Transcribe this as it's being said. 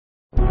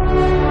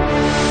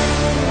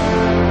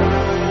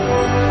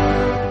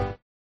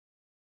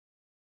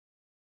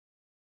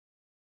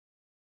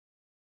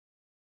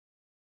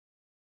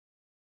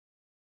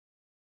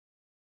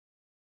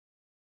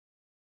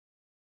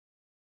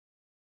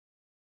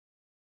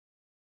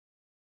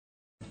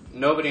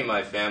Nobody in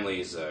my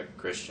family is a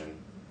Christian.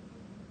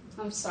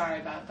 I'm sorry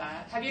about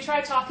that. Have you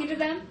tried talking to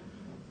them?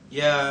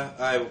 Yeah,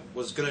 I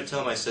was going to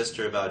tell my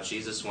sister about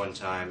Jesus one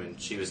time,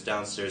 and she was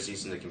downstairs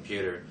using the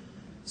computer.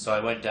 So I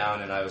went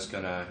down and I was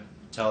going to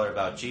tell her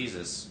about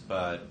Jesus,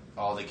 but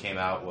all that came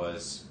out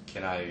was,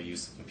 can I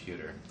use the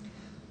computer?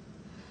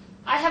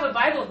 I have a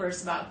Bible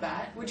verse about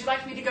that. Would you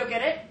like me to go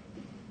get it?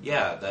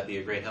 Yeah, that'd be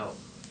a great help.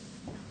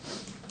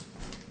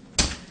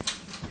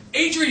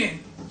 Adrian,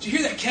 did you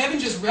hear that Kevin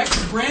just wrecked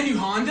his brand new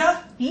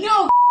Honda?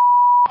 No!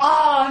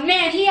 Oh,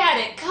 man, he had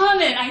it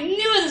coming. I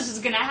knew this was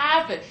going to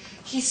happen.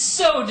 He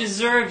so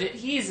deserved it.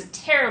 He is a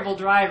terrible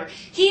driver.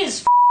 He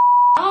is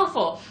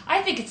awful.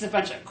 I think it's a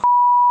bunch of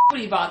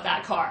when he bought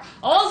that car.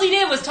 All he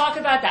did was talk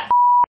about that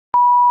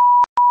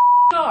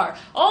car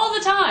all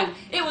the time.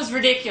 It was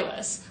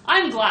ridiculous.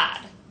 I'm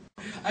glad.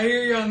 I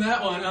hear you on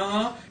that one,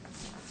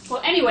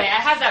 Well, anyway,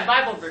 I have that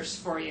Bible verse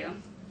for you.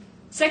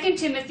 2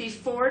 Timothy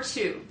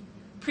 4:2.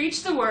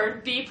 Preach the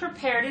word, be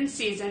prepared in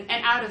season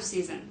and out of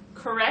season.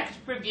 Correct,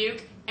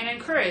 rebuke, and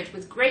encourage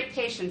with great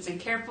patience and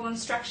careful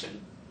instruction.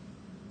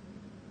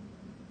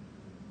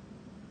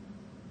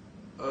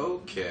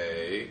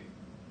 Okay.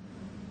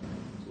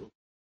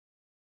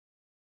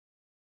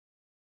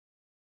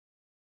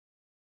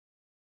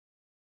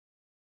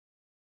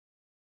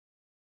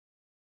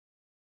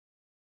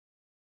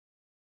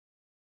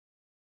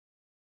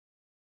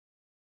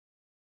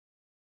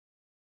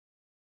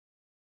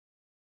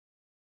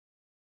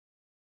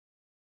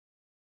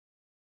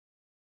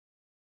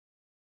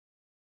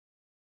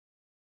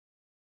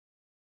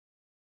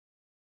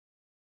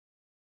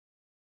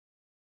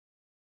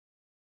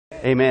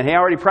 Amen. Hey, I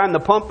already primed the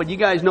pump, but you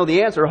guys know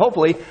the answer,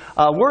 hopefully.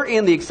 We're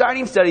in the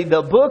exciting study,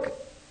 the book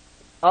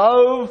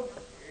of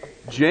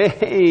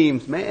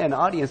James. Man,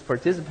 audience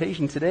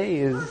participation today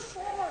is...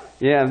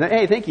 Yeah,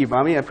 hey, thank you,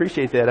 Mommy. I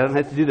appreciate that. I don't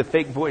have to do the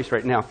fake voice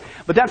right now.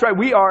 But that's right,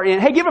 we are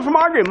in... Hey, give it for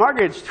Margaret.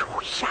 Margaret,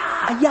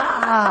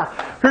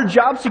 her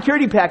job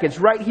security package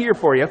right here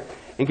for you,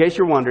 in case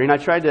you're wondering. I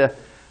tried to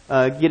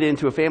get it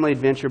into a family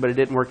adventure, but it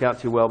didn't work out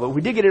too well. But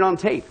we did get it on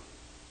tape.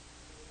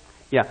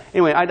 Yeah,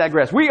 anyway, I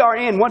digress. We are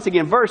in, once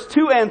again, verse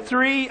 2 and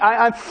 3.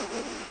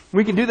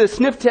 We can do the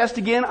sniff test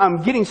again.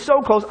 I'm getting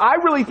so close. I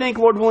really think,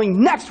 Lord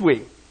willing, next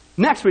week,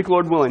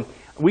 Lord willing,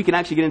 we can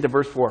actually get into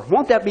verse 4.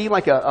 Won't that be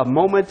like a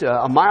moment,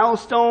 a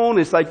milestone?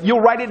 It's like you'll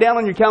write it down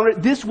on your calendar.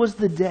 This was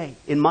the day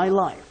in my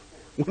life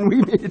when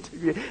we made it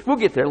to... We'll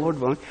get there, Lord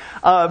willing.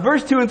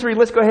 Verse 2 and 3,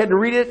 let's go ahead and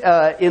read it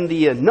in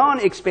the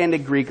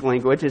non-expanded Greek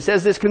language. It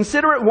says this,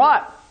 consider it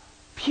what?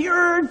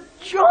 Pure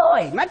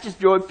joy. Not just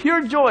joy,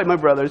 pure joy, my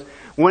brothers.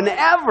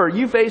 Whenever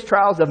you face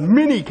trials of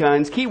many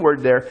kinds,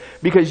 keyword there,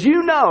 because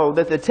you know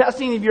that the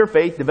testing of your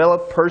faith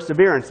develops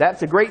perseverance.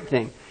 That's a great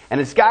thing. And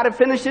it's got to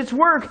finish its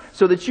work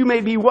so that you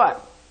may be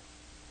what?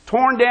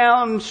 Torn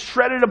down,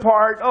 shredded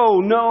apart. Oh,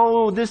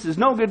 no, this is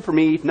no good for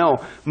me. No,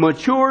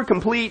 mature,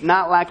 complete,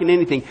 not lacking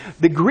anything.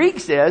 The Greek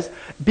says,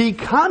 be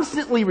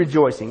constantly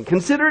rejoicing.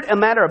 Consider it a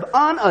matter of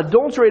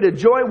unadulterated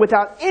joy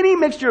without any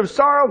mixture of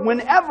sorrow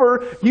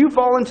whenever you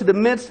fall into the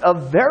midst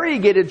of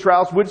variegated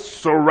trials which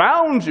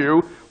surround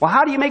you. Well,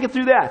 how do you make it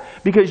through that?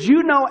 Because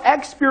you know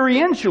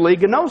experientially,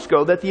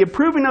 gnosko, that the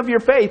approving of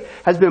your faith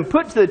has been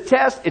put to the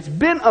test. It's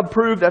been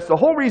approved. That's the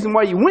whole reason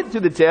why you went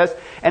through the test.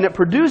 And it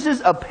produces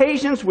a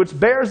patience which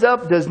bears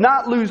up, does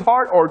not lose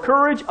heart or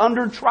courage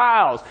under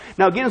trials.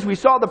 Now, again, as we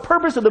saw, the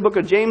purpose of the book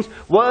of James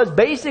was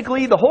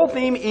basically the whole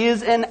theme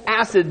is an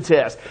acid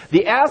test.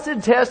 The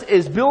acid test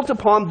is built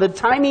upon the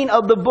timing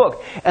of the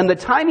book. And the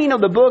timing of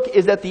the book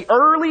is that the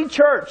early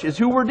church is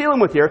who we're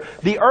dealing with here.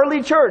 The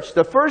early church,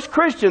 the first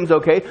Christians,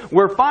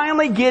 were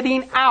finally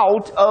getting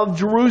out of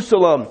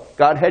Jerusalem.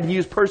 God had to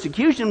use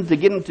persecution to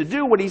get them to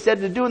do what he said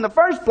to do in the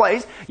first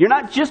place. You're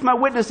not just my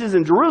witnesses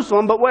in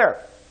Jerusalem, but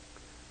where?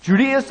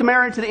 Judea,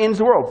 Samaria, to the ends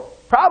of the world.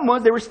 Problem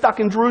was they were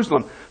stuck in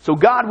Jerusalem. So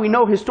God, we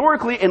know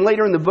historically and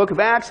later in the book of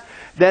Acts,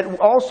 that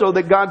also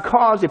that God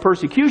caused a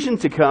persecution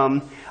to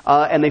come,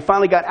 and they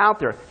finally got out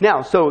there.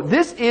 Now, so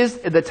this is,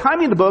 the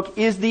timing of the book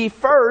is the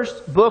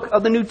first book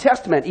of the New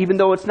Testament. Even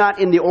though it's not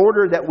in the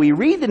order that we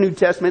read the New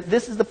Testament,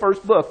 this is the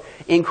first book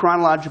in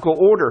chronological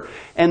order.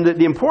 And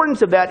the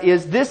importance of that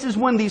is this is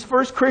when these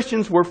first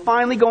Christians were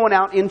finally going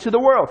out into the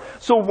world.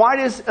 So why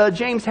does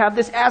James have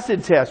this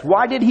acid test?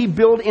 Why did he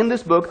build in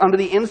this book under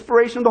the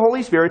inspiration of the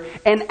Holy Spirit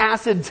an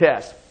acid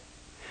test?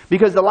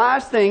 Because the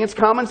last thing, it's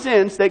common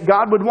sense, that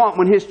God would want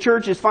when his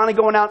church is finally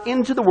going out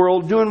into the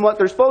world, doing what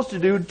they're supposed to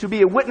do to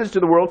be a witness to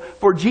the world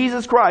for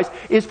Jesus Christ,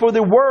 is for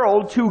the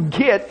world to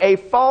get a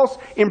false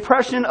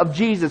impression of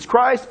Jesus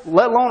Christ,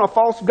 let alone a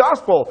false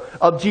gospel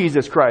of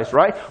Jesus Christ,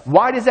 right?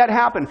 Why does that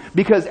happen?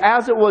 Because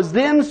as it was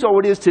then, so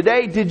it is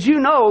today. Did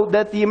you know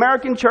that the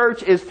American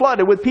church is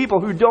flooded with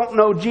people who don't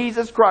know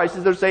Jesus Christ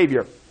as their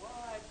Savior?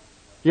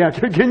 Yeah,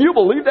 can you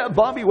believe that,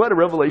 Bobby? What a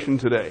revelation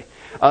today.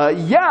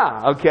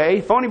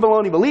 Phony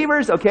baloney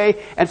believers,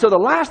 And so the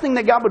last thing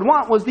that God would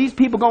want was these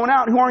people going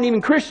out who aren't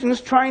even Christians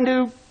trying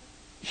to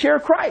share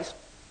Christ.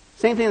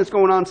 Same thing that's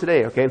going on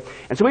today,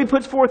 And so he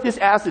puts forth this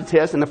acid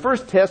test, and the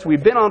first test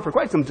we've been on for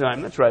quite some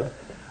time, that's right.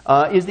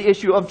 is the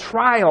issue of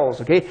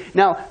trials. Okay,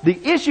 now the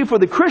issue for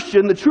the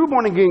Christian, the true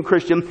born again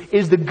Christian,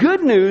 is the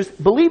good news.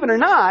 Believe it or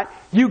not,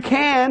 you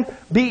can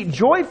be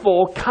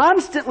joyful,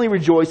 constantly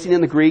rejoicing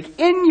in the Greek,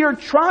 in your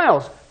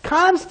trials.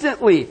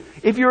 Constantly,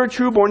 if you're a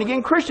true born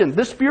again Christian.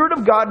 The Spirit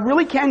of God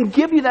really can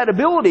give you that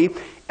ability,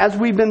 as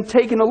we've been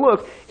taking a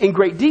look in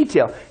great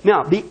detail.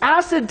 Now, the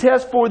acid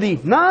test for the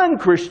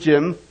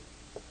non-Christian,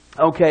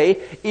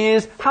 okay,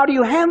 is how do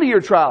you handle your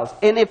trials?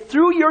 And if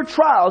through your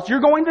trials, you're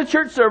going to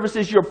church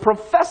services, you're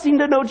professing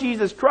to know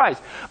Jesus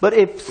Christ. But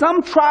if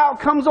some trial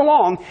comes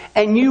along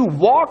and you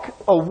walk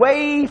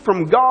away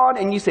from God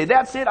and you say,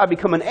 that's it, I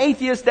become an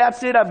atheist,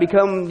 that's it,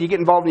 you get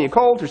involved in the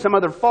occult or some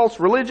other false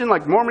religion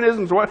like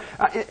Mormonism,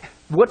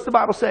 what's the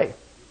Bible say?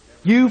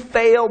 You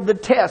failed the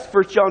test.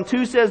 1 John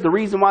 2 says the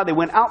reason why they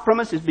went out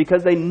from us is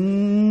because they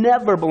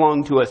never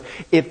belonged to us.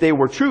 If they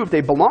were true, if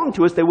they belonged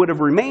to us, they would have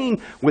remained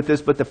with us.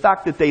 But the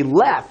fact that they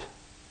left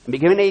and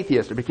became an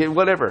atheist or became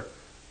whatever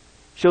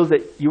shows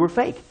that you were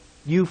fake.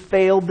 You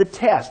failed the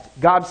test.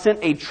 God sent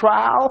a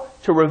trial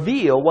to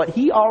reveal what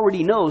He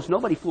already knows.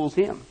 Nobody fools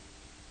Him.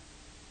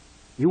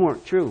 You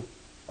weren't true.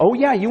 Oh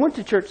yeah, you went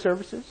to church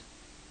services.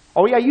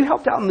 Oh yeah, you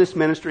helped out in this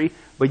ministry,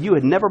 but you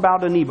had never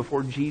bowed a knee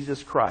before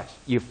Jesus Christ.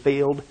 You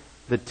failed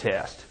the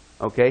test.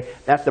 Okay?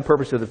 That's the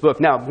purpose of the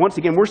book. Now, once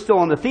again, we're still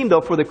on the theme,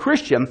 though, for the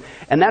Christian,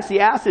 and that's the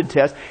acid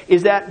test,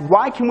 is that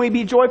why can we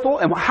be joyful?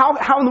 And how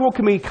in the world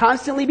can we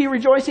constantly be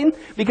rejoicing?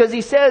 Because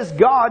He says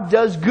God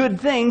does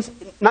good things,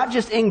 not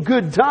just in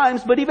good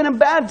times, but even in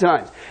bad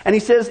times. And He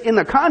says in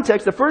the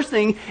context, the first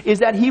thing is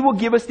that He will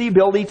give us the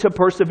ability to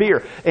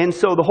persevere. And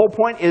so the whole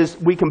point is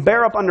we can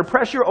bear up under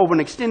pressure over an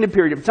extended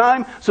period of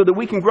time so that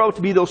we can grow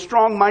to be those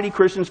strong, mighty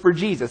Christians for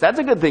Jesus. That's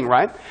a good thing,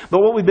 right?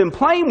 But what we've been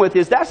playing with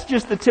is that's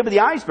just the tip of the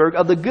iceberg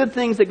of the good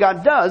things that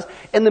God does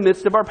in the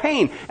midst of our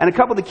pain. And a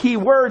couple of the key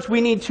words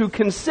we need to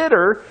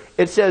consider,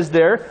 it says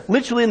there,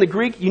 literally in the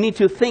Greek, you need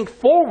to think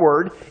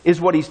forward is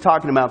what he's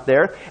talking about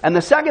there. And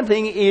the second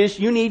thing is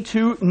you need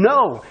to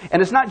know.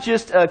 And it's not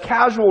just a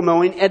casual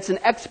knowing, it's an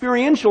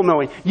experiential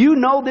knowing. You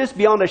know this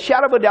beyond a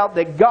shadow of a doubt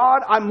that God,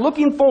 I'm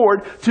looking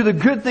forward to the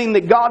good thing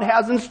that God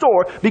has in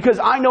store because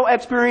I know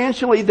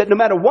experientially that no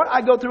matter what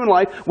I go through in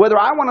life, whether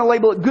I want to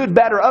label it good,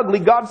 bad, or ugly,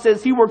 God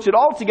says He works it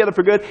all together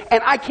for good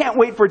and I can't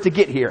wait for it to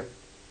get here.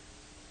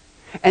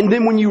 And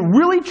then when you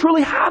really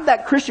truly have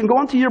that Christian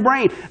go into your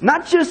brain,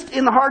 not just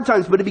in the hard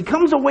times, but it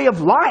becomes a way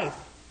of life.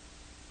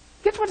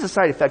 Guess what's the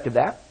side effect of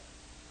that?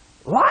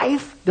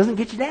 Life doesn't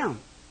get you down.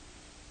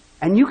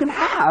 And you can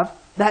have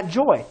that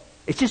joy.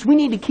 It's just we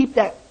need to keep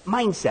that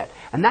mindset.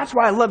 And that's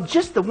why I love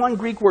just the one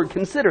Greek word,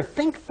 consider,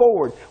 think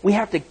forward. We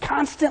have to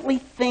constantly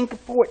think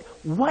forward.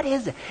 What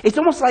is it? It's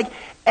almost like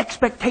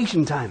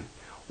expectation time.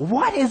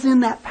 What is in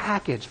that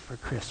package for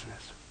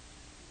Christmas?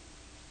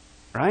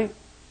 Right?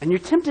 And you're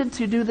tempted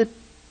to do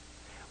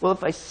well,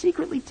 if I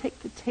secretly take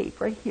the tape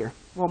right here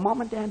while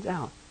Mom and Dad's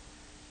out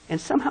and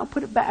somehow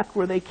put it back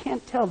where they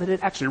can't tell that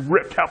it actually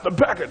ripped out the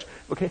package,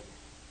 okay?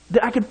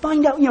 That I can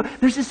find out,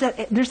 there's that,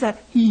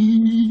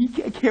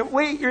 I can't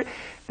wait.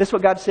 That's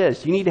what God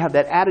says. You need to have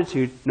that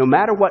attitude no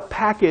matter what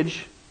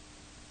package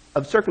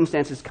of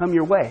circumstances come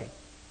your way.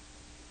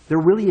 There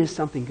really is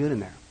something good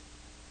in there.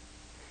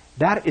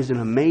 That is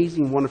an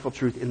amazing, wonderful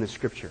truth in the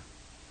Scripture.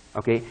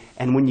 Okay?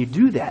 And when you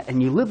do that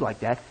and you live like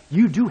that,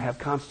 you do have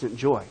constant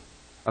joy.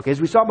 Okay,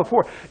 as we saw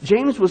before,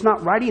 James was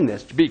not writing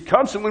this to be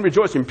constantly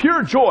rejoicing,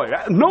 pure joy,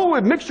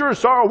 no mixture of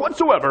sorrow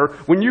whatsoever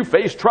when you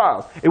face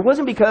trials. It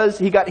wasn't because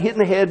he got hit in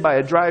the head by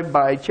a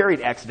drive-by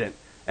chariot accident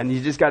and you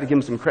just got to give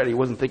him some credit. He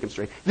wasn't thinking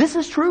straight. This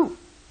is true.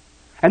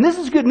 And this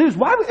is good news.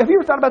 Have you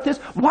ever thought about this?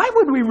 Why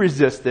would we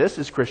resist this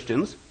as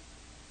Christians?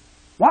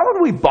 Why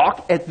would we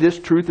balk at this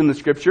truth in the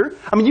Scripture?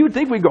 I mean, you would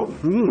think we'd go,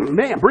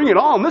 man, bring it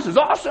on. This is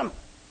awesome.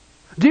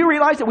 Do you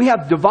realize that we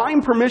have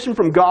divine permission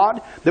from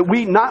God that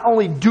we not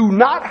only do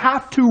not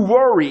have to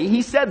worry,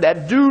 He said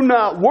that, do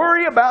not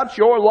worry about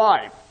your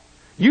life.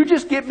 You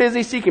just get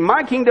busy seeking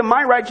my kingdom,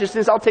 my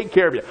righteousness, I'll take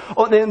care of you.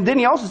 Oh, and then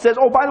He also says,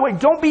 oh, by the way,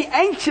 don't be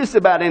anxious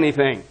about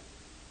anything.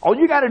 All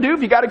you got to do,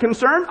 if you got a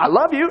concern, I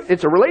love you,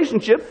 it's a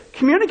relationship,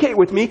 communicate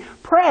with me,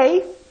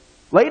 pray,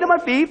 lay it at my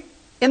feet.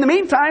 In the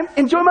meantime,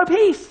 enjoy my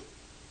peace.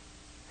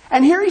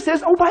 And here He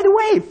says, oh, by the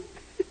way,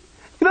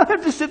 you don't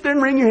have to sit there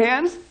and wring your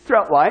hands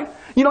throughout life.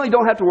 You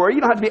don't have to worry. You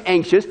don't have to be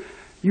anxious.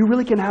 You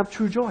really can have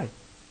true joy.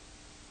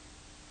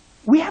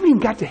 We haven't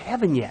even got to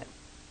heaven yet.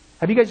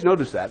 Have you guys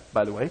noticed that,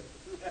 by the way?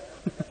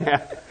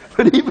 Yeah.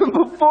 But even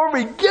before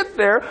we get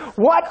there,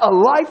 what a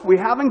life we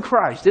have in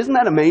Christ. Isn't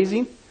that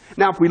amazing?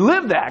 Now, if we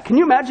live that, can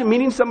you imagine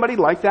meeting somebody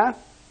like that?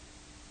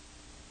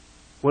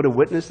 What a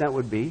witness that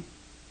would be.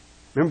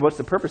 Remember, what's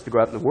the purpose? To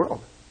go out in the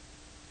world.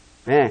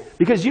 Man,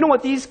 because you know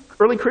what these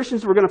early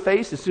Christians were going to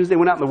face as soon as they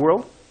went out in the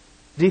world?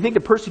 Do you think the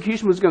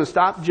persecution was going to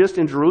stop just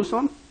in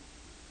Jerusalem?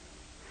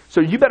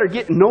 So you better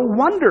no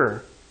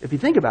wonder, if you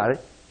think about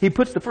it, He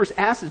puts the first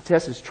acid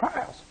test as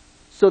trials.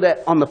 So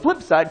that on the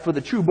flip side, for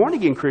the true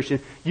born-again Christian,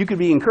 you could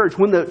be encouraged.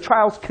 When the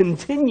trials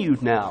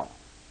continued now,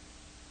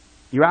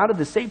 you're out of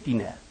the safety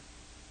net.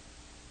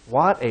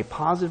 What a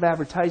positive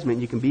advertisement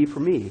you can be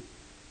for me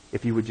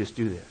if you would just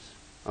do this.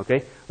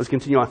 Okay, let's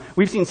continue on.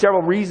 We've seen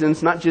several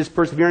reasons, not just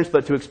perseverance,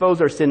 but to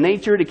expose our sin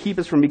nature, to keep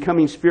us from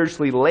becoming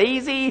spiritually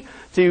lazy,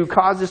 to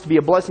cause us to be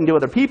a blessing to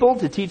other people,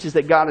 to teach us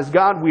that God is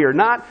God, we are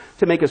not,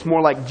 to make us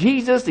more like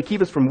Jesus, to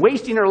keep us from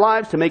wasting our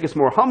lives, to make us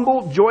more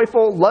humble,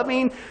 joyful,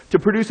 loving, to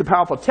produce a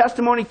powerful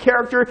testimony,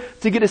 character,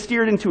 to get us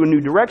steered into a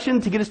new direction,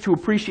 to get us to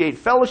appreciate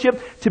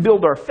fellowship, to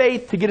build our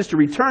faith, to get us to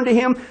return to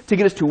Him, to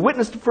get us to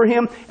witness for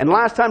Him, and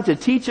last time, to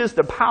teach us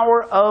the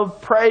power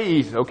of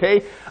praise.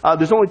 Okay,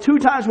 there's only 2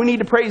 times we need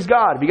to praise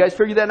God. Have you guys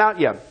figured that out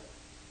yet?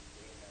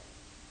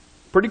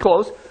 Pretty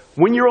close.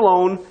 When you're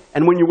alone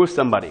and when you're with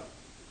somebody.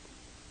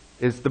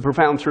 Is the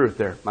profound truth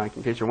there, Mike,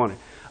 in case you're wondering.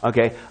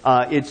 Okay,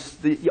 it's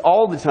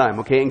all the time,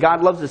 okay? And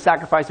God loves the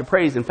sacrifice of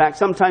praise. In fact,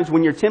 sometimes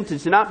when you're tempted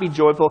to not be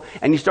joyful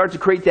and you start to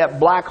create that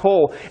black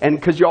hole, and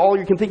because all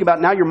you can think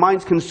about now, your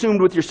mind's consumed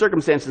with your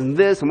circumstances and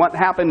this and what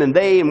happened and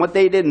they and what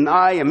they did and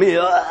I and me,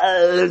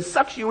 it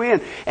sucks you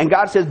in. And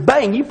God says,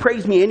 bang, you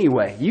praise me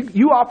anyway.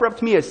 You offer up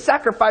to me a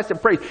sacrifice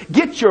of praise.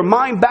 Get your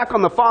mind back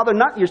on the Father,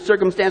 not your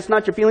circumstance,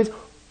 not your feelings.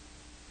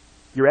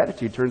 Your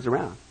attitude turns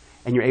around.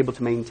 And you're able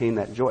to maintain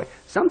that joy.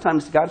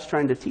 Sometimes God's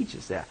trying to teach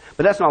us that.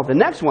 But that's not all. The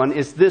next one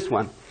is this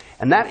one.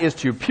 And that is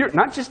to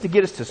not just to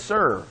get us to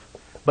serve,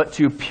 but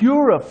to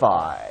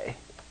purify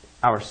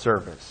our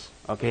service.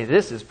 Okay,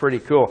 this is pretty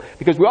cool.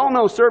 Because we all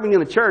know serving in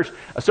the church,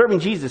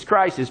 serving Jesus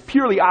Christ is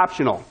purely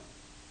optional.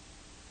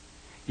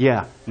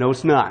 Yeah, no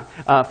it's not.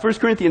 1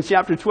 Corinthians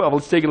chapter 12,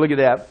 let's take a look at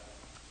that.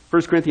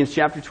 1 Corinthians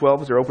chapter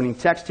 12 is our opening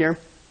text here.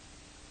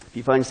 If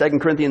you find 2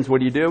 Corinthians, what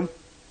do?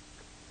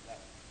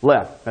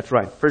 Left. That's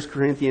right. 1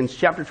 Corinthians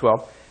chapter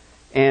 12.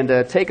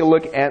 And take a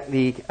look at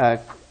the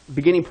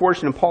beginning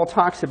portion of Paul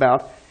talks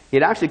about.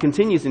 It actually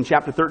continues in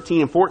chapter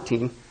 13 and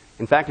 14.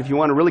 In fact, if you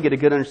want to really get a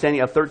good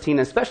understanding of 13,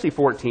 especially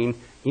 14,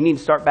 you need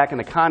to start back in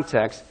the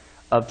context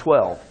of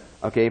 12.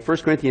 Okay, 1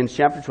 Corinthians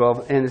chapter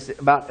 12, and it's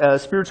about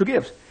spiritual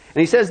gifts.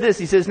 And he says this,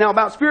 he says, now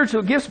about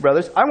spiritual gifts,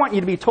 brothers, I want you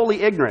to be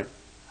totally ignorant.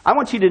 I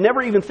want you to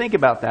never even think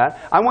about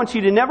that. I want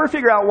you to never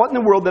figure out what in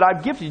the world that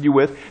I've gifted you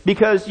with,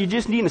 because you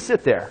just need to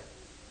sit there.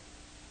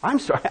 I'm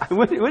sorry,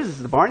 what is this,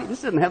 the Barney?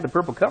 This doesn't have the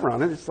purple cover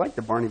on it. It's like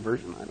the Barney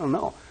version. I don't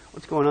know.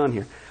 What's going on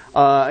here?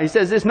 He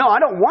says this, no, I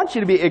don't want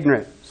you to be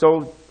ignorant.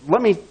 So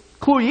let me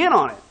clue you in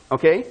on it,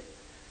 okay?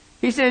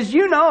 He says,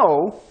 you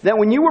know that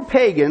when you were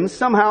pagans,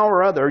 somehow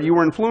or other, you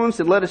were influenced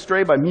and led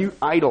astray by mute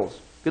idols.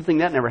 Good thing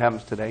that never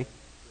happens today.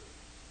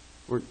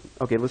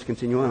 Okay, let's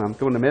continue on. I'm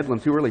going to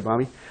Midland too early,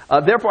 Bobby.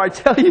 Therefore, I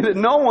tell you that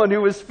no one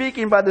who is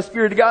speaking by the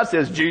Spirit of God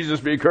says, Jesus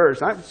be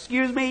cursed.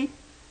 Excuse me?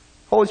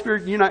 Holy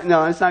Spirit,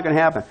 no, it's not going to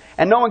happen.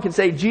 And no one can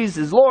say Jesus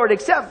is Lord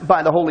except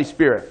by the Holy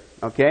Spirit.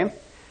 Okay?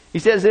 He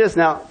says this.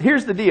 Now,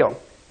 here's the deal.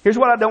 Here's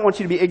what I don't want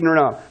you to be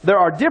ignorant of. There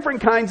are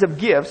different kinds of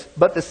gifts,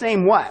 but the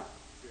same what?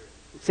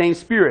 Same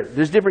Spirit.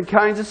 There's different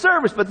kinds of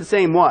service, but the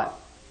same what?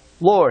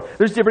 Lord.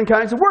 There's different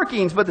kinds of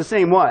workings, but the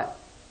same what?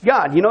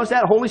 God. You notice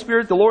that? Holy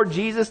Spirit, the Lord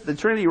Jesus, the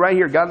Trinity right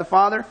here, God the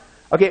Father.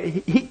 Okay,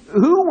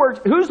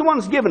 who's the one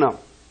that's given them?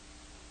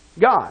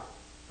 God.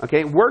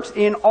 Okay, works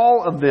in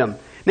all of them.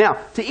 Now,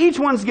 to each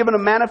one's given a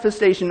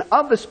manifestation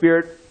of the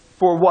Spirit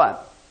for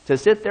what? To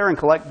sit there and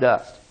collect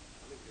dust.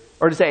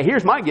 Or to say,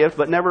 here's my gift,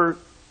 but never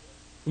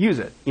use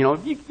it. You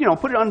know,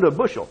 put it under a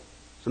bushel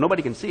so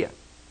nobody can see it.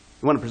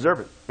 You want to preserve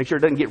it. Make sure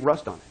it doesn't get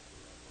rust on it.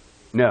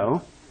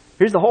 No.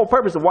 Here's the whole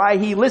purpose of why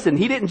He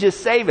didn't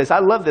just save us. I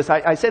love this.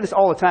 I say this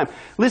all the time.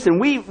 Listen,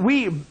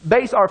 we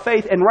base our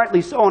faith, and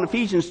rightly so, on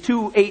Ephesians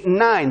 2, 8, and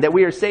 9, that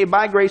we are saved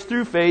by grace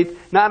through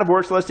faith, not of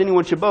works, lest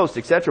anyone should boast,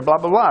 etc., blah,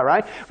 blah, blah,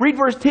 right? Read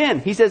verse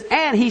 10. He says,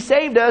 and He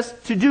saved us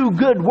to do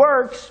good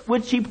works,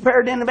 which He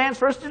prepared in advance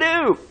for us to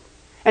do.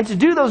 And to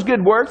do those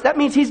good works, that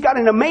means He's got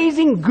an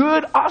amazing,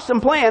 good,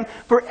 awesome plan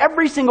for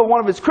every single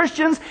one of His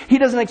Christians. He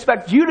doesn't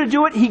expect you to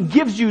do it. He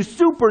gives you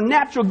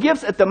supernatural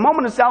gifts at the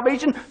moment of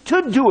salvation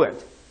to do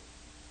it.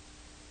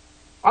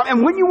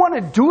 And when you want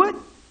to do it,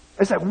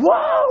 it's like,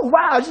 whoa,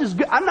 wow, this is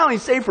good. I'm not only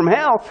saved from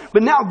hell,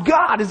 but now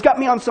God has got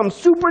me on some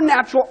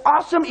supernatural,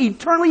 awesome,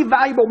 eternally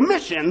valuable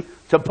mission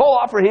to pull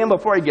off for Him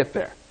before I get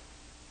there.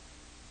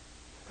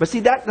 But see,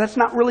 that's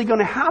not really going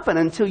to happen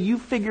until you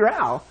figure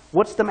out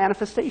what's the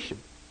manifestation.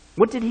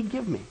 What did He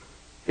give me?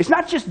 It's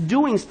not just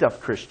doing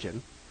stuff,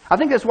 Christian. I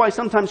think that's why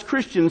sometimes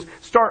Christians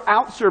start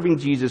out serving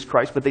Jesus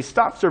Christ, but they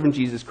stop serving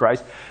Jesus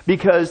Christ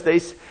because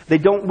they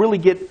don't really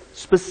get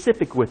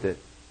specific with it.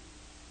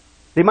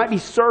 They might be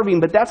serving,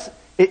 but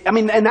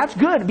and that's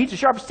good. It beats a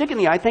sharp stick in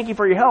the eye. Thank you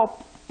for your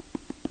help.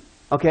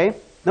 Okay?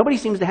 Nobody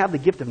seems to have the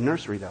gift of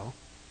nursery, though.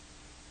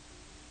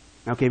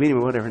 Okay, but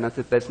anyway, whatever.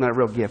 That's not a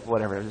real gift,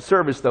 whatever. The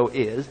service, though,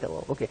 is.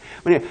 Hello. Okay.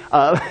 But anyway,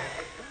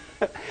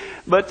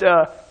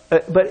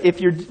 but if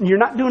you're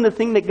not doing the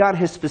thing that God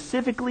has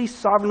specifically,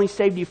 sovereignly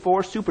saved you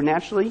for,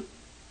 supernaturally,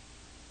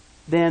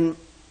 then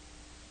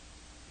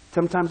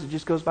sometimes it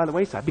just goes by the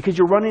wayside because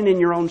you're running in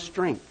your own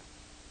strength.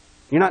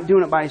 You're not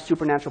doing it by His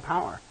supernatural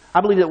power. I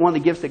believe that one of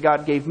the gifts that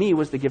God gave me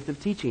was the gift of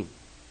teaching.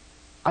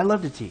 I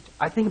love to teach.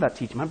 I think about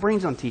teaching. My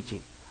brain's on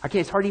teaching.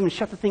 It's hard to even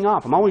shut the thing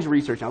off. I'm always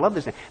researching. I love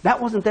this thing. That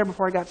wasn't there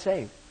before I got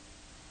saved.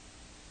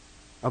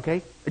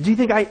 Okay? Do you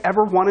think I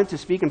ever wanted to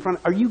speak in front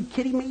of... Are you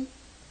kidding me?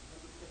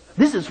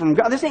 This is from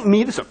God. This ain't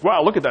me. This is,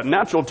 wow, look at that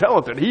natural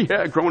talent that he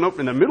had growing up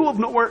in the middle of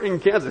nowhere in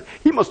Kansas.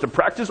 He must have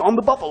practiced on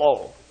the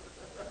buffalo.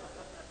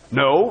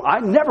 No, I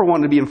never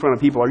wanted to be in front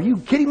of people. Are you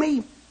kidding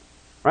me?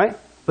 Right?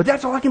 But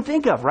that's all I can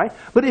think of, right?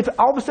 But if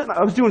all of a sudden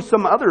I was doing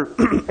some other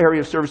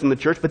area of service in the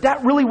church, but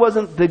that really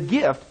wasn't the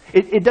gift,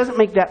 it doesn't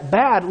make that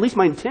bad. At least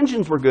my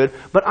intentions were good,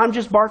 but I'm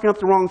just barking up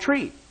the wrong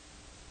tree.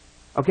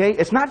 Okay?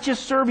 It's not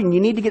just serving.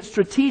 You need to get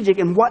strategic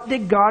in what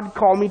did God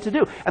call me to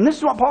do. And this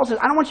is what Paul says.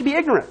 I don't want you to be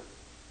ignorant.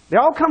 They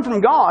all come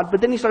from God,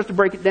 but then he starts to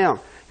break it down.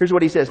 Here's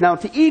what he says. Now,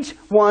 to each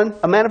one,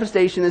 a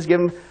manifestation is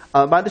given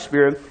by the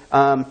Spirit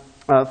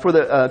for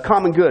the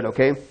common good,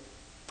 okay?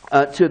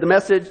 To the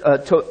message,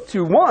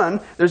 to one,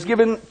 there's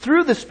given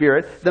through the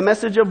Spirit the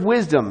message of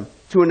wisdom.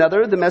 To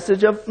another, the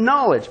message of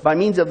knowledge by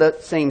means of the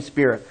same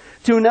Spirit.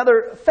 To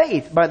another,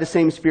 faith by the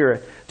same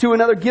Spirit. To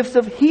another, gifts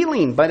of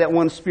healing by that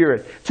one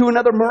Spirit. To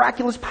another,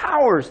 miraculous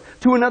powers.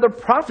 To another,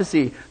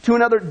 prophecy. To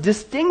another,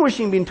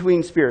 distinguishing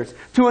between spirits.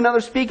 To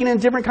another, speaking in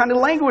different kind of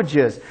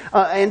languages.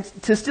 And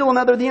to still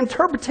another, the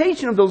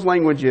interpretation of those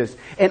languages.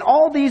 And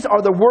all these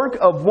are the work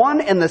of one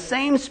and the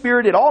same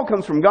Spirit. It all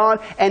comes from God.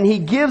 And He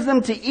gives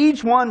them to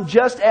each one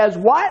just as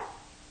what?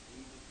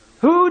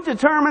 Who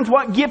determines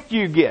what gift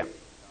you get?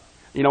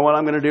 You know what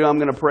I'm going to do? I'm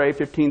going to pray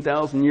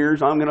 15,000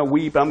 years. I'm going to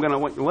weep. I'm going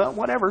to... Well,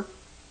 whatever.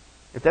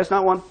 If that's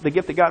not the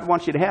gift that God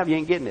wants you to have, you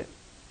ain't getting it.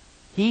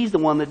 He's the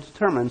one that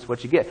determines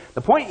what you get.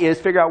 The point is,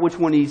 figure out which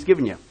one He's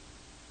given you.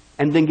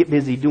 And then get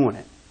busy doing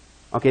it.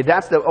 Okay,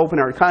 that's the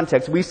open-air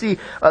context. We see,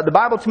 the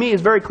Bible to me is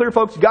very clear,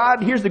 folks.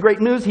 God, here's the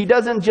great news. He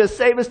doesn't just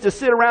save us to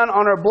sit around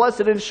on our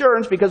blessed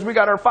insurance because we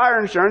got our fire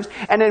insurance,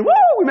 and then, woo,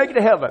 we make it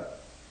to heaven.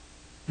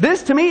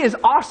 This, to me, is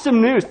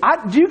awesome news.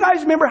 Do you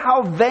guys remember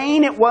how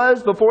vain it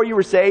was before you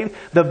were saved?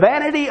 The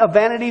vanity of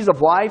vanities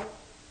of life?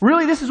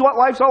 Really, this is what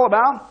life's all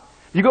about?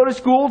 You go to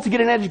school to get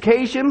an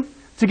education,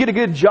 to get a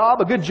good job.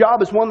 A good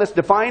job is one that's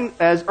defined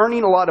as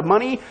earning a lot of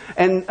money.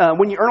 And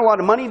when you earn a lot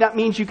of money, that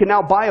means you can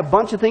now buy a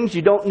bunch of things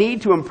you don't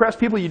need to impress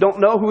people you don't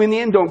know who in the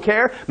end don't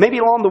care. Maybe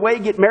along the way,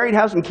 get married,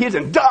 have some kids,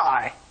 and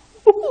die.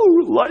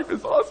 Ooh, life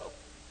is awesome.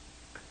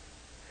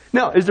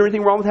 Now, is there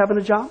anything wrong with having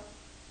a job?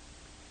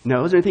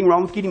 No. Is there anything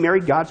wrong with getting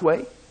married God's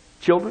way?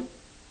 Children?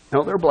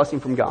 No, they're a blessing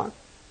from God.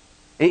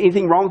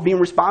 Anything wrong with being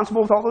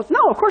responsible with all those?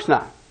 No, of course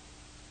not.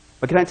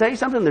 But can I tell you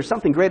something? There's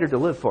something greater to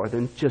live for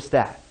than just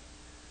that.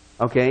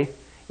 Okay?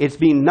 It's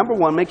being, number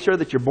one, make sure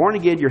that you're born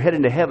again, you're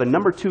heading to heaven.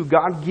 Number two,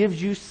 God gives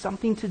you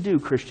something to do,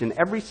 Christian.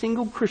 Every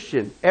single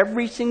Christian,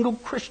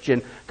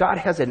 God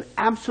has an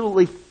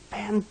absolutely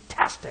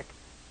fantastic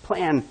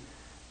plan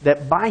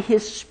that by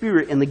His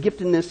Spirit and the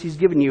giftedness He's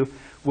given you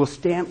will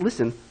stand,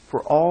 listen,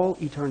 for all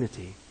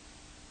eternity.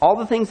 All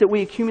the things that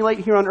we accumulate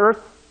here on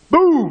earth,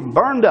 boom,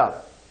 burned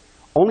up.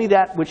 Only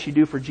that which you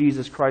do for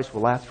Jesus Christ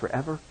will last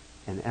forever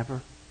and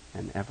ever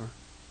and ever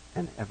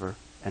and ever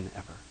and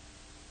ever.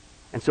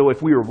 And so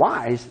if we are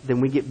wise, then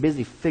we get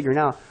busy figuring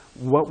out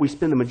what we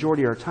spend the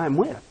majority of our time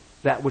with,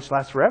 that which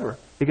lasts forever,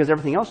 because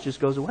everything else just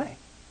goes away.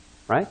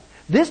 Right?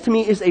 This to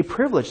me is a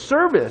privilege.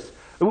 Service.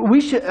 We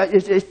should.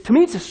 To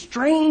me, it's a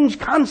strange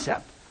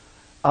concept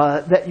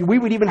that we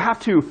would even have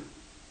to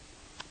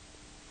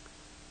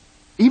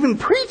even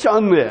preach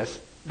on this,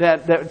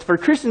 that for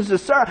Christians to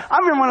serve. I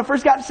remember when I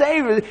first got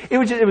saved,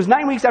 it was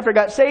 9 weeks after I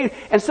got saved,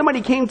 and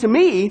somebody came to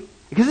me,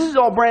 because this is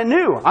all brand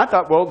new. I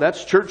thought, well,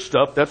 that's church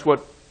stuff. That's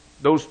what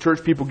those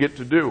church people get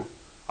to do.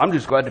 I'm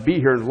just glad to be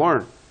here and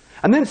learn.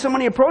 And then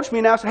somebody approached me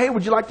and asked, hey,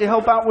 would you like to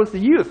help out with the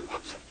youth?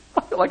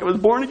 I feel like I was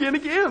born again,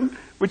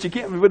 which you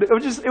can't, but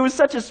it was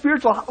such a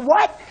spiritual,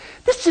 what?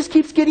 This just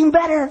keeps getting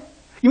better.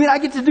 You mean I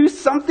get to do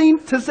something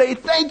to say,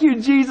 thank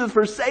you, Jesus,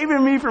 for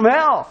saving me from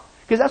hell?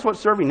 Because that's what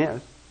serving is.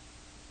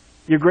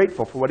 You're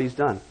grateful for what He's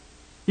done.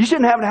 You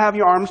shouldn't have to have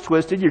your arms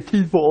twisted, your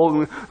teeth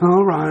pulled,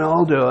 all right,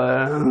 I'll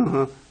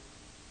do it.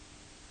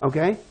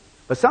 Okay?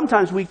 But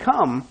sometimes we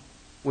come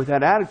with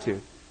that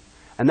attitude.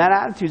 And that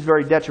attitude is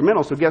very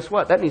detrimental, so guess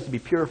what? That needs to be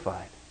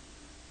purified.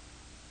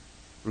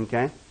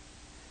 Okay?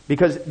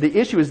 Because the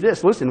issue is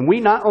this. Listen, we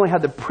not only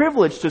have the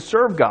privilege to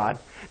serve God,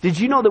 did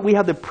you know that we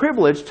have the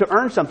privilege to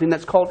earn something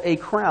that's called a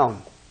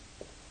crown?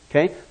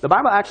 Okay? The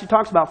Bible actually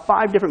talks about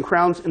 5 different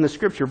crowns in the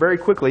Scripture very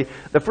quickly.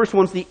 The first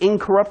one's the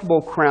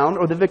incorruptible crown,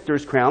 or the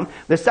victor's crown.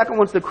 The second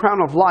one's the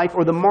crown of life,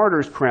 or the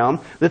martyr's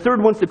crown. The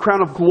third one's the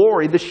crown of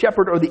glory, the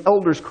shepherd or the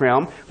elder's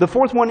crown. The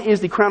fourth one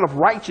is the crown of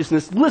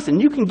righteousness. Listen,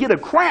 you can get a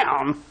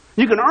crown.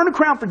 You can earn a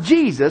crown for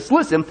Jesus.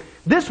 Listen,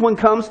 this one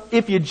comes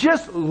if you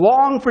just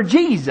long for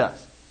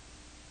Jesus.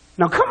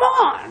 Now, come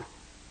on.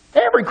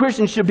 Every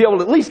Christian should be able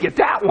to at least get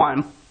that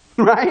one,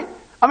 right?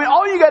 I mean,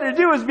 all you got to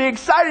do is be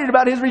excited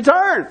about His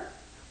return.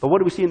 But what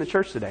do we see in the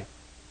church today?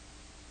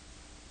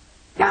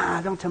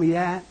 Nah, don't tell me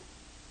that.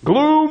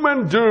 Gloom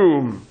and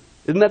doom.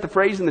 Isn't that the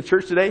phrase in the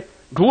church today?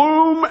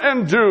 Gloom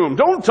and doom.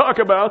 Don't talk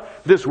about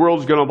this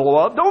world's going to blow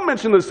up. Don't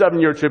mention the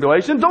 7-year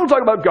tribulation. Don't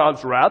talk about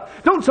God's wrath.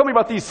 Don't tell me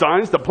about these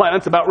signs the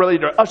planet's about ready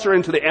to usher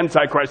into the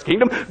Antichrist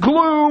kingdom.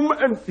 Gloom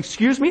and,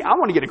 excuse me, I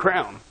want to get a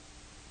crown.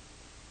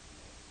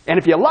 And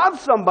if you love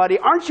somebody,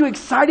 aren't you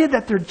excited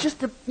that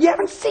you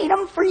haven't seen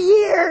them for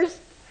years?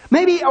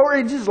 Maybe,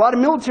 or just a lot of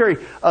military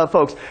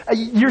folks.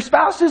 Your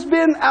spouse has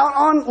been out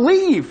on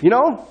leave,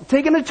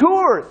 taking a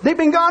tour. They've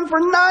been gone for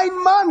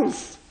 9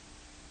 months.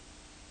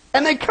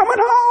 And they're coming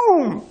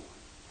home.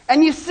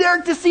 And you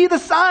start to see the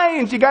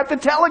signs. You got the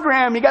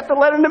telegram, you got the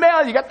letter in the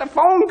mail, you got the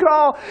phone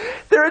call.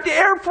 They're at the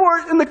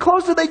airport, and the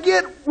closer they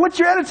get, what's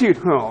your attitude?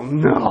 Oh,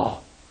 no.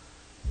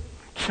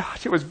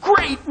 Gosh, it was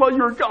great while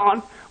you were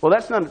gone. Well,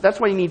 that's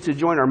why you need to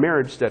join our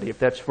marriage study, if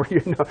that's where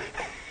you know.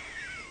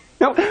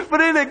 No,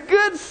 but in a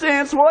good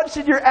sense, what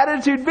should your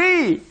attitude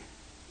be?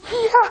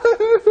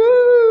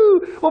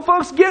 Yahoo! Well,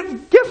 folks, guess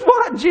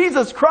what?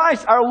 Jesus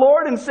Christ, our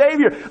Lord and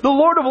Savior, the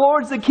Lord of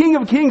Lords, the King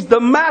of Kings, the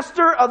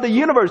Master of the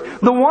universe,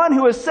 the one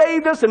who has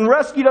saved us and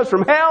rescued us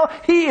from hell,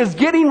 He is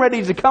getting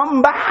ready to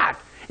come back.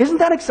 Isn't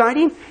that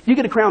exciting? You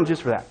get a crown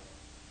just for that.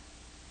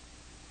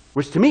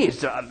 Which to me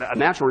is a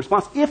natural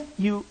response if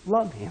you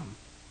love Him.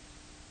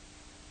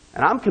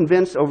 And I'm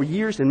convinced over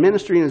years in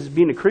ministry and as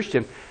being a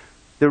Christian,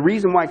 the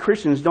reason why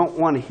Christians don't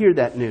want to hear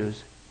that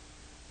news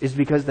is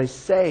because they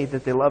say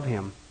that they love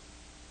Him.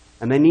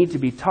 And they need to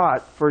be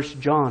taught 1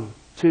 John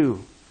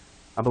 2,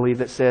 I believe,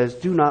 that says,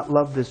 do not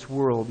love this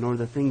world nor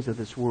the things of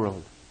this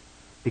world.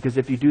 Because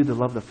if you do, the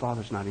love of the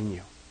Father's not in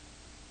you.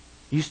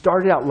 You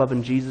started out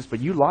loving Jesus,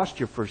 but you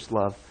lost your first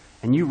love,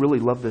 and you really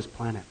love this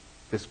planet,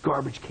 this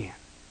garbage can,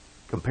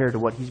 compared to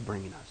what He's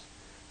bringing us.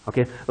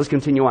 Okay, let's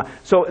continue on.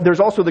 So there's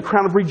also the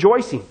crown of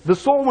rejoicing, the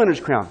soul winner's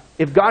crown.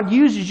 If God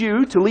uses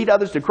you to lead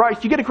others to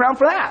Christ, you get a crown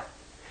for that.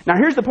 Now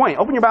here's the point.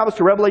 Open your Bibles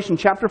to Revelation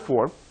chapter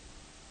 4,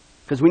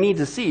 because we need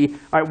to see,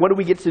 all right, what do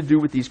we get to do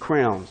with these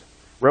crowns?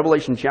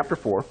 Revelation chapter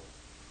 4.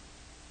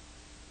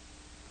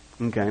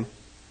 Okay.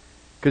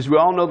 Because we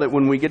all know that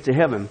when we get to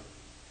heaven,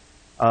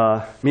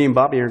 me and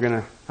Bobby are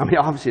going to,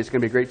 obviously it's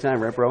going to be a great time,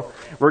 right, bro?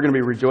 We're going to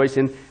be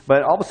rejoicing.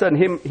 But all of a sudden,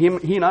 he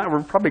and I,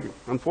 we're probably,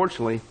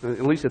 unfortunately,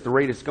 at least at the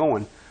rate it's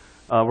going,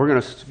 we're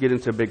going to get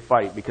into a big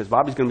fight because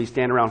Bobby's going to be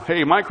standing around,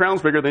 hey, my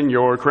crown's bigger than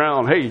your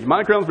crown. Hey,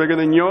 my crown's bigger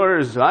than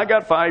yours. I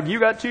got 5, you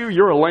got 2,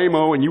 you're a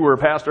lame-o, and you were a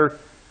pastor,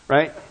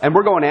 right? And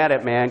we're going at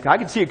it, man. I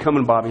can see it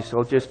coming, Bobby,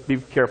 so just be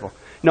careful.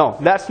 No,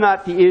 that's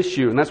not the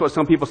issue, and that's what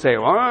some people say.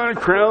 Well,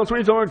 crowns, what are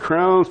you talking about,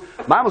 crowns?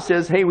 The Bible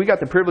says, hey, we got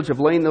the privilege of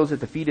laying those at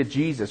the feet of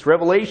Jesus.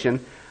 Revelation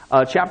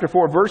chapter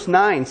 4, verse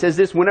 9 says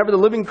this, whenever the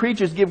living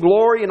creatures give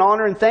glory and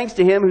honor and thanks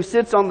to Him who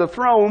sits on the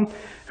throne,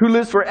 who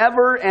lives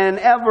forever and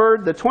ever,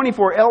 the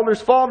 24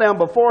 elders fall down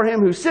before Him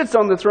who sits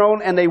on the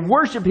throne, and they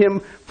worship Him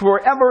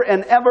forever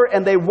and ever,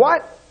 and they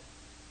what?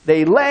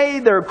 They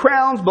lay their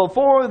crowns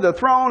before the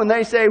throne and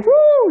they say,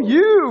 whoo,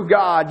 you,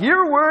 God,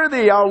 you're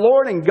worthy, our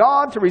Lord and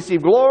God, to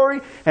receive glory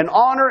and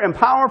honor and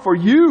power, for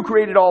you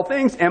created all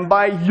things, and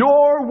by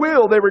your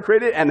will they were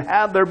created and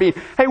have their being.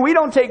 Hey, we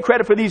don't take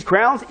credit for these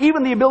crowns,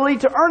 even the ability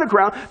to earn a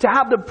crown, to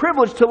have the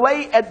privilege to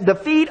lay at the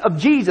feet of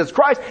Jesus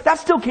Christ. That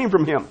still came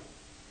from Him.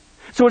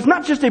 So it's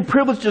not just a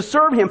privilege to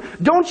serve Him.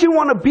 Don't you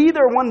want to be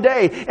there one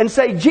day and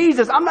say,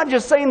 Jesus, I'm not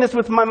just saying this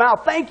with my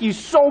mouth. Thank you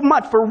so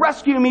much for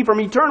rescuing me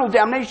from eternal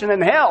damnation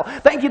and hell.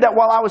 Thank you that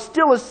while I was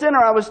still a sinner,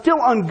 I was still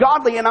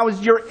ungodly, and I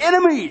was your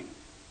enemy.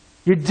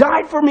 You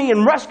died for me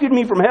and rescued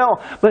me from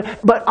hell.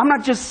 But I'm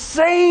not just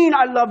saying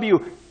I love you.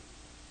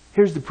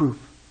 Here's the proof.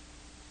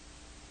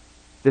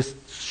 This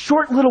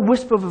short little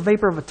wisp of a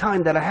vapor of a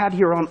time that I had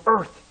here on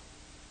earth,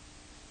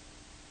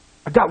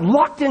 I got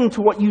locked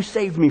into what you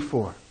saved me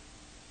for.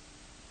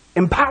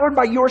 Empowered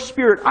by your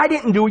Spirit. I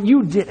didn't do it,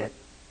 you did it.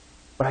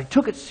 But I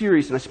took it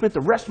serious and I spent the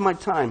rest of my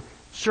time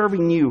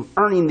serving you,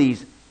 earning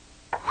these.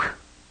 Whew.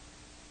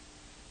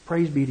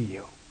 Praise be to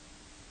you.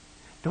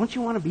 Don't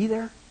you want to be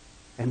there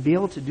and be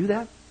able to do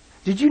that?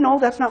 Did you know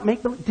that's not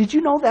make-believe? Did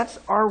you know that's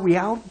our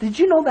reality? Did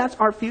you know that's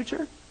our future?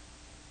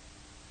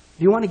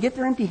 Do you want to get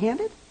there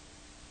empty-handed?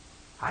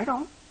 I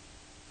don't.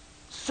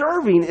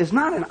 Serving is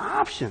not an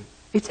option.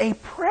 It's a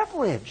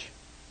privilege.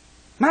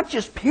 Not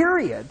just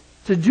period.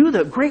 To do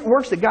the great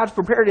works that God's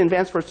prepared in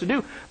advance for us to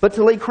do, but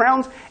to lay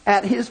crowns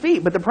at His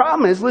feet. But the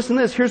problem is, listen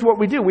to this, here's what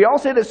we do. We all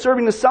say that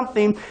serving is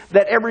something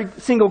that every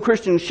single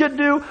Christian should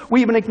do.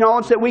 We even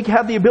acknowledge that we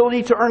have the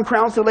ability to earn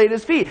crowns to lay at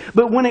His feet.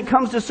 But when it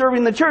comes to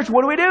serving the church,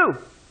 what do?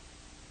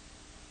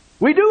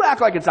 We do act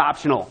like it's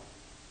optional.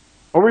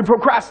 Or we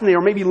procrastinate, or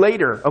maybe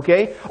later,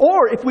 okay?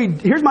 Or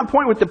here's my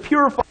point with the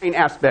purifying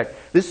aspect.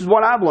 This is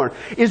what I've learned,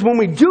 is when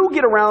we do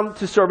get around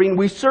to serving,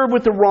 we serve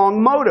with the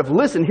wrong motive.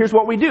 Listen, here's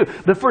what we do.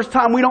 The first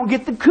time we don't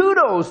get the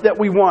kudos that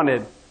we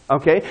wanted,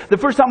 okay? The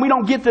first time we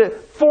don't get the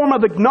form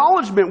of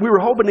acknowledgement we were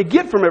hoping to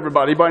get from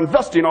everybody by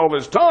investing all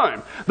this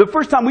time. The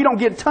first time we don't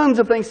get tons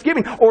of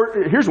thanksgiving.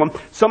 Or, here's one,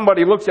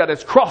 somebody looks at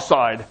us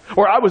cross-eyed.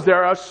 Or I was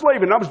there, I was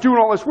slaving, I was doing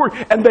all this work,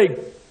 and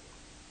they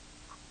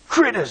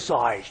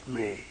criticized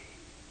me.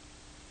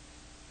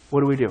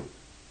 What do?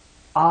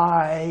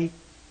 I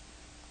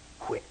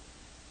quit.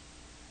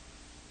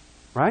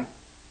 Right?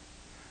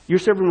 You're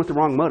serving with the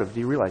wrong motive. Do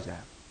you realize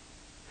that?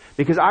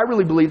 Because I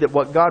really believe that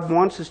what God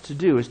wants us to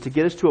do is to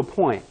get us to a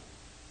point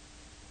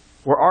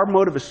where our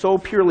motive is so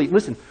purely,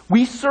 listen,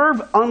 we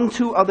serve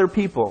unto other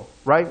people,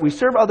 right? We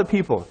serve other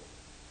people.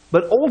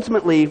 But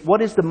ultimately,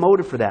 what is the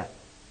motive for that?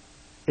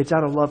 It's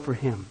out of love for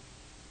Him.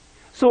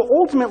 So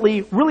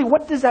ultimately, really,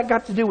 what does that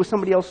got to do with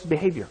somebody else's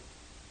behavior?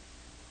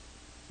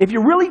 If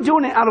you're really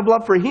doing it out of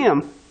love for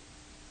Him,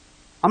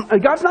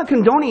 God's not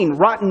condoning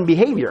rotten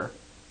behavior.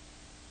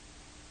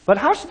 But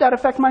how should that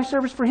affect my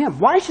service for Him?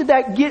 Why should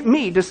that get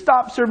me to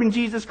stop serving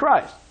Jesus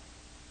Christ?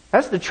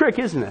 That's the trick,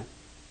 isn't it?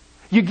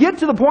 You get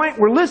to the point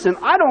where, listen,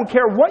 I don't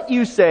care what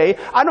you say.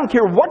 I don't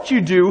care what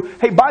you do.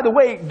 Hey, by the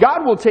way,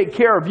 God will take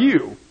care of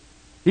you.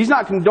 He's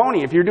not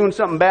condoning if you're doing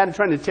something bad and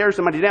trying to tear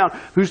somebody down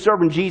who's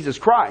serving Jesus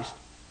Christ.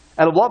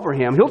 Out of love for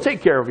Him, He'll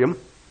take care of him.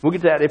 We'll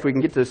get to that if we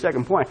can get to the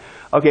second point.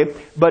 Okay,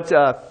 but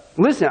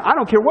listen, I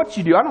don't care what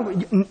you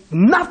do.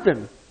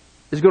 Nothing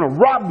is going to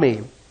rob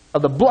me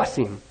of the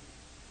blessing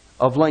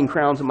of laying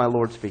crowns at my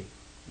Lord's feet.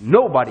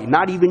 Nobody,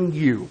 not even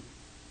you.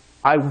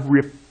 I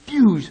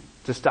refuse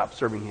to stop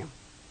serving Him.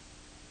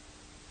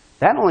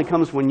 That only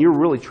comes when you're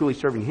really truly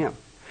serving Him.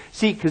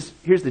 See, because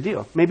here's the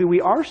deal. Maybe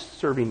we are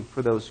serving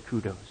for those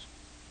kudos.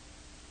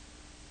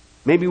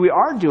 Maybe we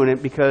are doing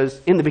it because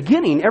in the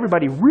beginning,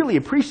 everybody really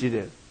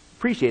appreciated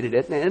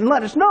it and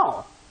let us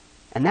know.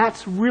 And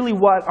that's really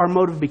what our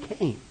motive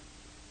became.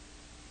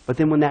 But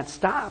then when that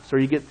stops, or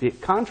you get the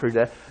contrary to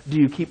that,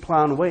 do you keep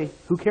plowing away?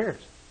 Who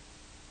cares?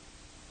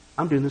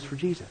 I'm doing this for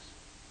Jesus.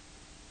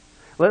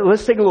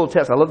 Let's take a little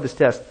test. I love this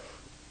test.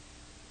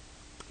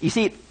 You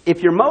see,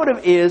 if your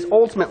motive is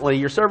ultimately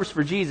your service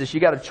for Jesus,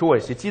 you got a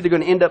choice. It's either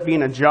going to end up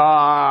being a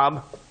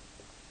job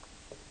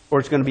or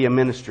it's going to be a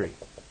ministry.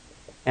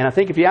 And I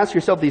think if you ask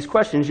yourself these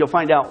questions, you'll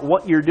find out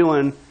what you're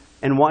doing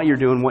and why you're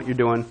doing what you're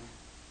doing.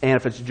 And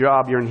if it's a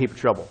job, you're in a heap of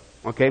trouble.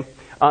 Okay?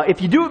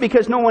 If you do it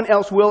because no one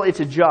else will, it's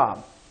a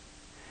job.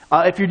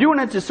 If you're doing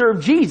it to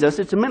serve Jesus,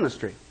 it's a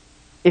ministry.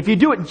 If you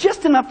do it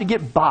just enough to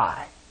get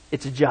by,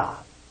 it's a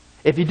job.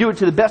 If you do it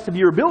to the best of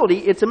your ability,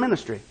 it's a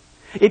ministry.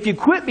 If you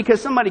quit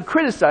because somebody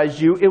criticized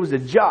you, it was a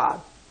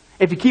job.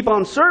 If you keep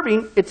on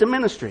serving, it's a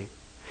ministry.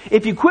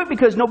 If you quit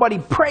because nobody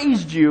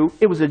praised you,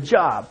 it was a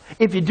job.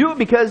 If you do it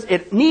because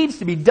it needs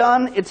to be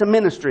done, it's a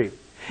ministry.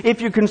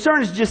 If your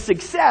concern is just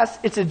success,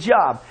 it's a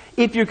job.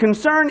 If your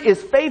concern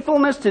is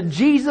faithfulness to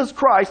Jesus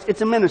Christ,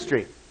 it's a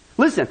ministry.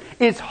 Listen,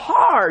 it's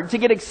hard to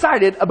get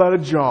excited about a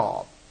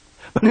job.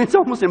 But it's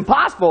almost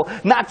impossible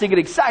not to get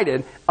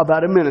excited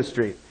about a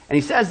ministry. And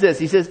he says this,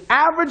 he says,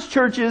 average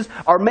churches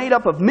are made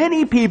up of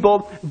many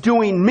people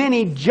doing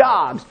many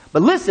jobs.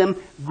 But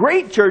listen,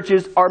 great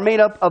churches are made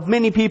up of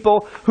many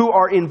people who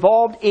are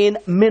involved in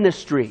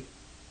ministry.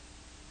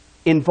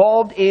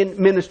 Involved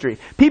in ministry.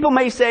 People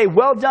may say,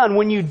 well done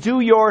when you do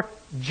your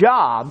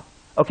job.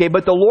 Okay,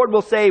 but the Lord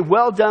will say,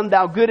 well done,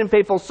 thou good and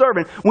faithful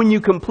servant, when you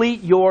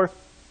complete your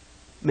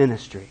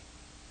ministry.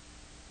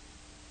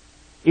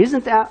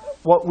 Isn't that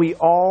what we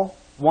all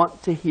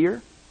want to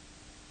hear?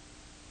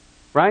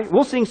 Right?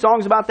 We'll sing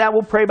songs about that.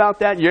 We'll pray about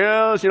that.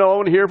 Yes, I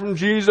want to hear from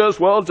Jesus.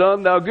 Well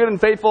done, thou good and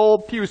faithful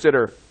pew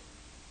sitter.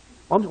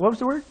 What was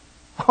the word?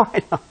 Oh,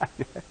 I know.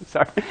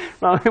 Sorry.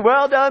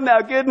 Well done, thou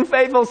good and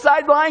faithful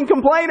sideline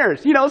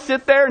complainers.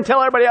 Sit there and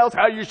tell everybody else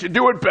how you should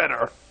do it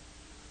better.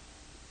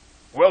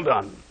 Well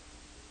done.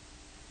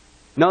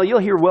 No, you'll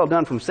hear well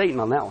done from Satan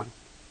on that one.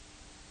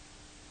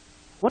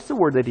 What's the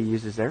word that he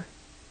uses there?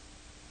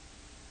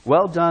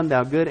 Well done,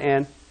 thou good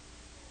and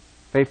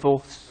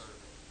faithful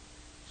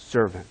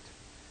servant.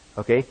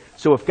 Okay?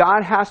 So if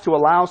God has to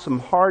allow some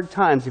hard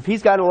times, if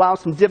He's got to allow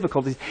some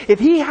difficulties, if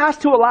He has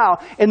to allow,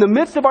 in the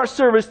midst of our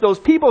service, those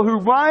people who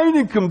whine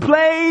and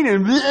complain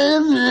and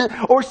blah,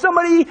 blah, or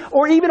somebody,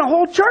 or even a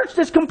whole church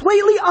that's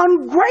completely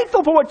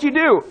ungrateful for what you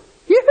do.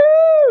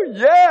 Yoo-hoo!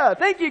 Yeah,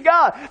 thank you,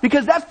 God.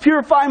 Because that's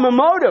purifying my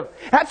motive.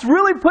 That's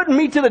really putting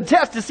me to the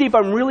test to see if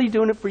I'm really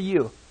doing it for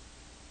you.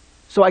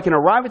 So I can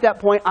arrive at that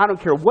point. I don't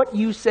care what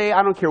you say.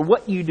 I don't care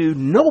what you do.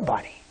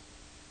 Nobody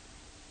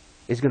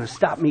is going to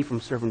stop me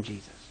from serving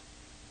Jesus.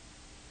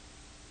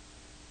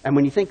 And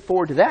when you think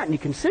forward to that and you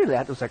consider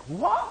that, it's like,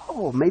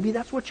 whoa, maybe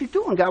that's what you're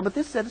doing, God, with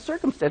this set of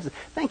circumstances.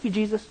 Thank you,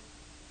 Jesus.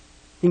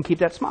 You can keep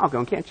that smile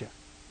going, can't you?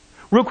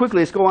 Real quickly,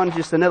 let's go on to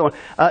just another one.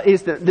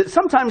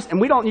 Sometimes, and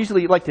we don't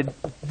usually like to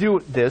do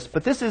this,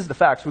 but this is the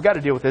facts. We've got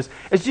to deal with this.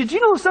 Did you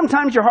know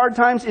sometimes your hard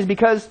times is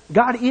because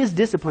God is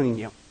disciplining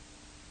you?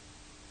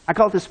 I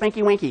call it the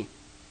spanky wanky.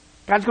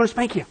 God's going to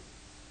spank you.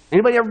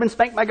 Anybody ever been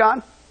spanked by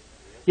God?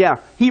 Yeah.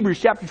 Hebrews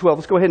chapter 12.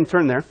 Let's go ahead and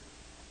turn there.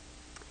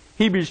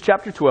 Hebrews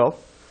chapter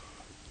 12.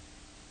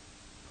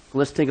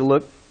 Let's take a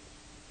look.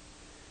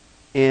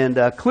 And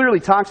clearly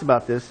talks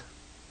about this.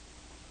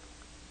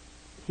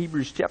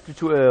 Hebrews chapter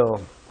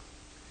 12.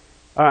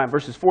 All right,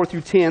 verses 4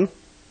 through 10.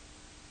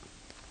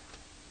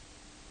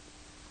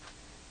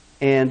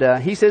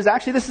 And he says,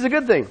 actually, this is a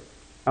good thing.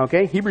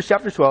 Okay, Hebrews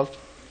chapter 12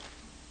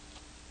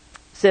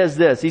 says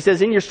this. He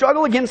says, in your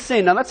struggle against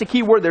sin, now that's a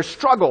key word there,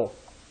 struggle.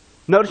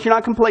 Notice you're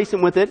not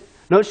complacent with it.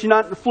 Notice you're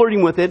not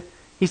flirting with it.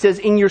 He says,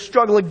 in your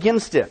struggle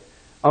against it.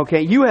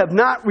 Okay, you have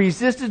not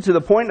resisted to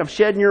the point of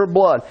shedding your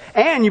blood.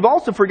 And you've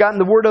also forgotten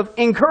the word of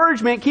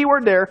encouragement, key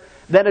word there,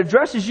 that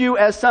addresses you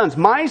as sons.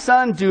 My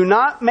son, do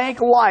not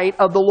make light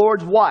of the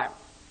Lord's what?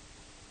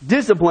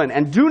 Discipline.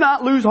 And do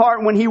not lose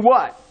heart when He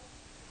what?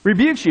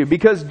 rebukes you,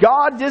 because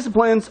God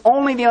disciplines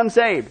only the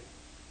unsaved.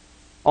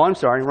 Oh, I'm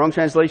sorry, wrong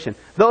translation.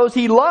 Those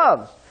he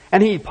loves,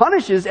 and he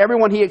punishes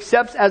everyone he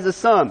accepts as a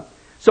son.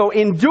 So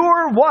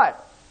endure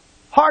what?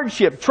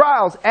 Hardship,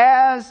 trials,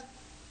 as...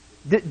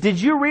 Did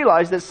you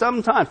realize that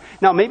sometimes...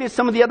 Now, maybe it's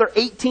some of the other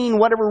 18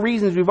 whatever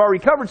reasons we've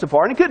already covered so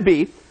far, and it could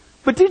be.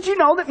 But did you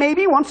know that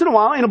maybe once in a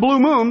while, in a blue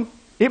moon,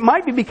 it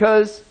might be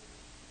because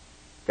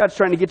God's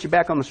trying to get you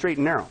back on the straight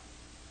and narrow?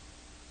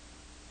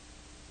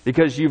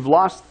 Because you've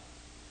lost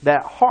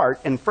that heart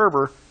and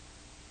fervor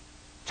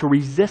to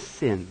resist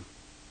sin.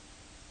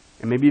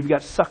 And maybe you've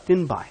got sucked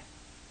in by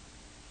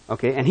it.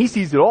 Okay, and he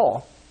sees it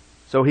all.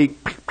 So he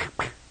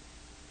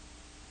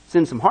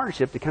sends some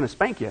hardship to kind of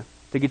spank you,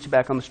 to get you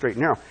back on the straight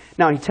and narrow.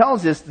 Now, he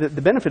tells us the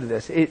benefit of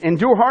this.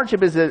 Endure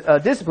hardship is a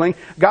discipline.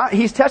 God,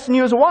 he's testing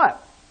you as a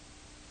what?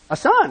 A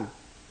son.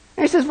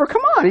 And he says, well,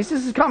 come on. He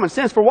says, it's common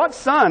sense. For what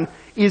son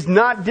is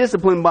not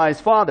disciplined by his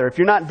father? If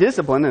you're not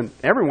disciplined, and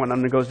everyone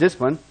undergoes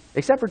discipline,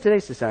 except for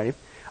today's society,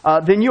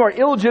 then you are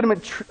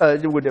illegitimate,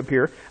 it would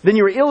appear, then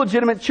you are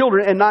illegitimate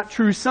children and not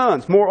true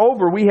sons.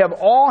 Moreover, we have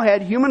all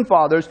had human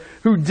fathers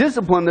who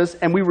disciplined us,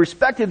 and we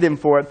respected them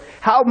for it.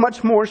 How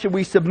much more should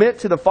we submit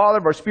to the Father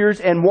of our spirits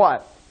and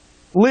what?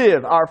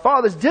 Live. Our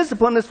fathers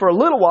disciplined us for a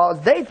little while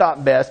as they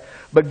thought best,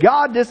 but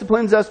God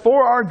disciplines us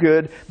for our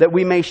good, that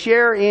we may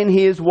share in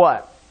his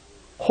what?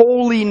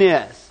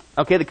 Holiness.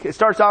 Okay, it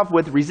starts off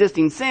with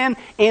resisting sin,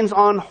 ends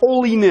on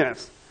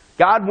holiness.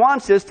 God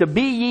wants us to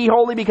be ye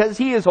holy because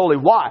he is holy.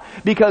 Why?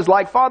 Because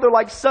like father,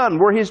 like son,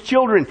 we're his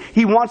children.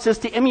 He wants us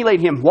to emulate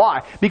him.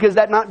 Why? Because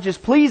that not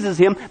just pleases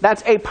him,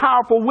 that's a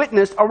powerful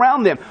witness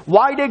around them.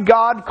 Why did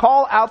God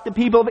call out the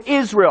people of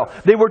Israel?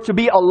 They were to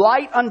be a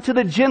light unto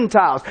the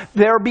Gentiles.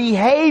 Their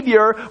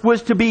behavior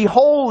was to be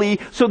holy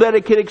so that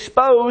it could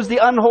expose the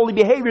unholy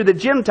behavior of the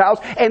Gentiles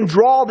and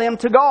draw them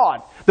to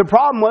God. The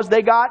problem was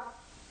they got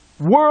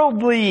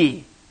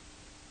worldly.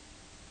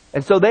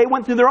 And so they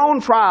went through their own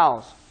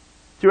trials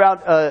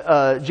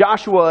throughout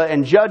Joshua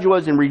and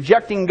Judges and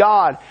rejecting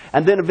God,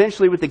 and then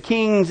eventually with the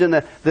kings and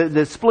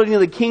the splitting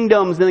of the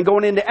kingdoms, and then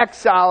going into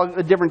exile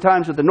at different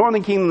times with the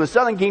northern kingdom and the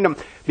southern kingdom,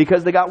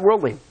 because they got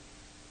worldly.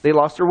 They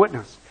lost their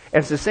witness. And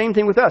it's the same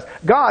thing with us.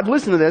 God,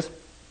 listen to this,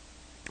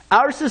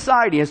 our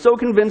society has so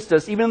convinced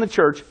us, even in the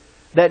church,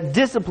 that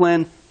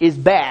discipline is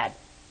bad.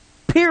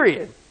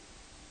 Period.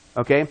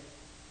 Okay? In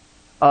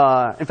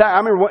fact, I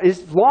remember,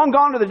 it's long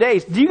gone to the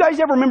days. Do you guys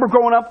ever remember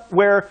growing up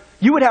where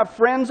you would have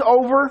friends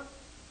over,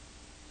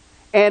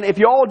 and if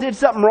you all did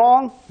something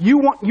wrong, you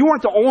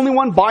weren't the only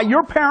one by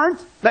your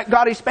parents that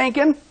got a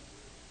spanking?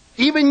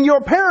 Even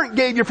your parent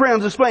gave your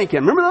friends a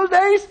spanking. Remember those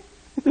days?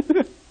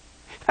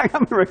 I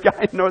remember a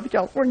guy in Northern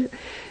California.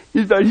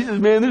 He says,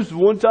 man, this is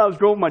one time I was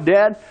growing with my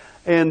dad,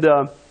 and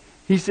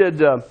he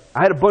said,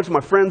 I had a bunch of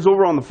my friends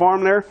over on the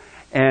farm there,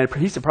 and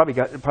he said probably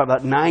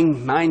about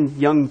nine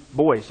young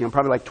boys,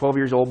 probably like 12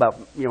 years old, about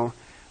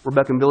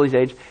Rebecca and Billy's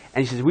age.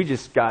 And he says, we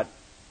just got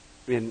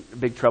in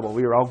big trouble.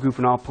 We were all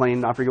goofing off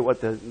playing. I forget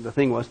what the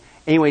thing was.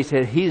 Anyway, he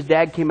said his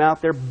dad came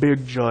out there,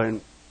 big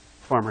giant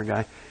farmer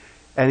guy,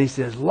 and he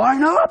says,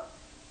 line up.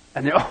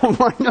 And they're all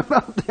lined up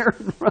out there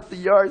in front of the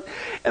yard,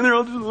 and they're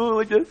all just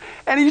like this.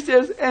 And he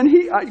says, and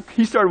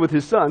he started with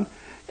his son.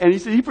 And he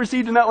said, he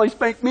proceeded to not only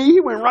spank me, he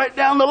went right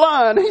down the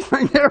line. He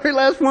spanked every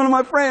last one of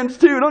my friends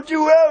too. Don't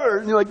you ever.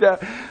 And like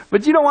that.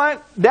 But you know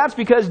what? That's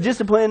because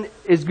discipline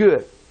is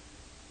good.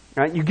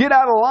 Right? You get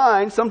out of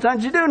line,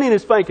 sometimes you do need a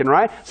spanking,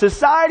 right?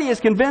 Society has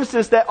convinced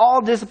us that all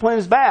discipline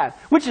is bad,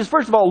 which is,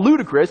 first of all,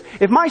 ludicrous.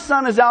 If my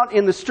son is out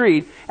in the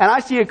street and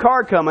I see a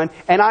car coming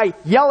and I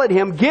yell at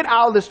him, get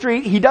out of the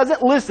street, he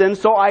doesn't listen,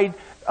 so I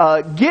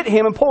get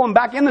him and pull him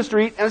back in the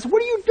street, and I say,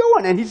 what are you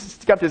doing? And he's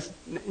got this,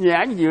 yeah,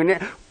 I can do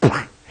it.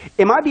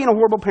 Am I being a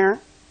horrible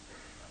parent?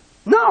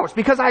 No, it's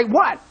because I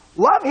what?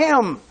 Love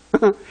him.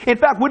 In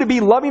fact, would it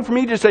be loving for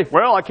me to say,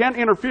 well, I can't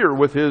interfere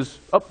with his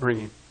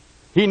upbringing.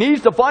 He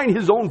needs to find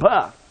his own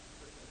path.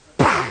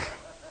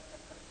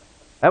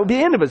 That would be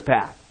the end of his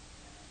path,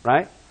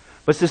 right?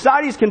 But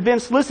society is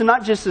convinced, listen,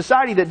 not just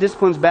society that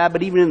discipline's bad,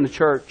 but even in the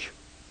church.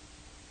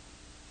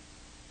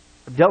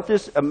 I've dealt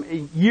this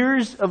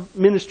years of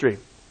ministry.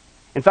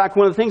 In fact,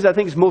 one of the things I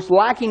think is most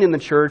lacking in the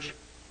church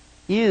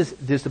is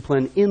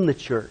discipline in the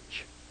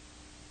church.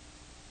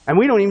 And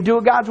we don't even do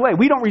it God's way.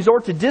 We don't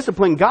resort to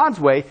discipline God's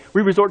way.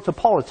 We resort to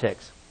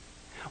politics.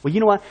 Well, you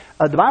know what?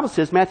 The Bible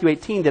says, Matthew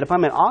 18, that if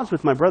I'm at odds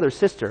with my brother or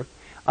sister,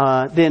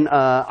 then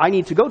I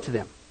need to go to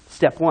them.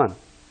 Step one.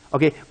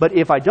 Okay, but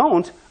if I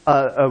don't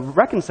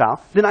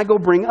reconcile, then I go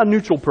bring a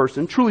neutral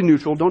person, truly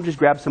neutral. Don't just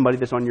grab somebody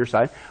that's on your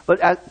side, but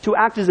to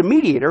act as a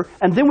mediator,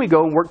 and then we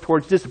go and work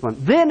towards discipline.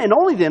 Then, and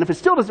only then, if it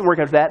still doesn't work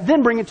after that,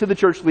 then bring it to the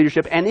church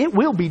leadership, and it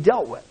will be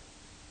dealt with.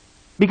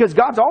 Because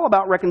God's all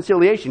about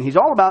reconciliation. He's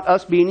all about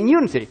us being in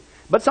unity.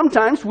 But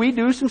sometimes we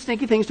do some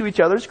stinky things to each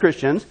other as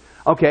Christians,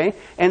 okay?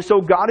 And so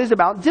God is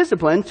about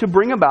discipline to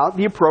bring about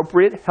the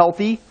appropriate,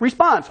 healthy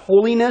response.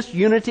 Holiness,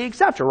 unity,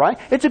 etc., right?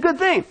 It's a good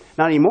thing.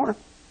 Not anymore.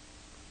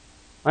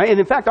 Right? And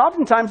in fact,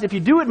 oftentimes, if you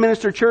do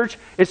administer church,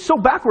 it's so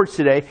backwards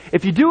today.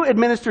 If you do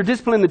administer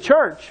discipline in the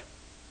church,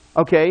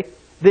 okay,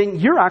 then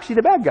you're actually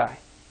the bad guy.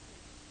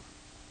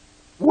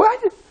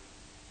 What?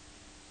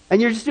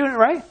 And you're just doing it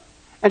right?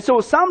 And so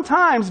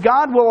sometimes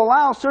God will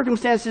allow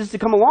circumstances to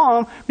come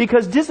along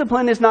because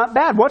discipline is not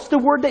bad. What's the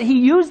word that he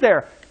used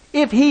there?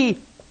 If he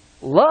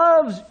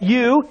loves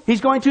you,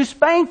 he's going to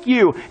spank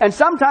you. And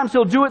sometimes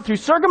he'll do it through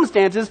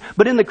circumstances,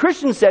 but in the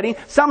Christian setting,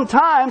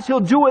 sometimes he'll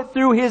do it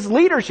through his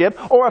leadership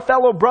or a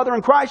fellow brother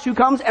in Christ who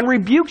comes and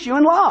rebukes you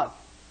in love.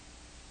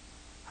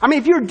 I mean,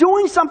 if you're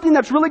doing something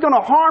that's really going to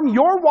harm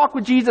your walk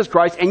with Jesus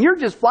Christ and you're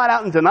just flat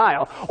out in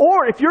denial,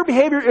 or if your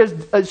behavior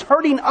is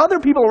hurting other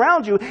people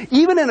around you,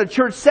 even in a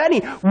church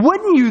setting,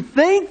 wouldn't you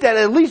think that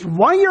at least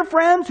one of your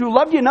friends who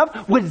loved you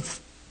enough would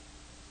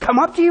come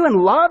up to you in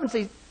love and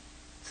say,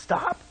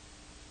 stop?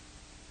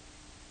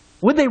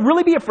 Would they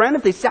really be a friend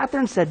if they sat there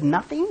and said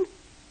nothing?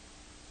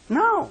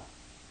 No.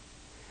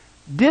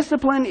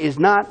 Discipline is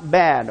not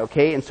bad,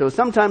 okay? And so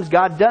sometimes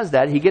God does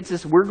that. He gets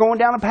us, we're going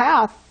down a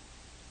path.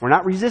 We're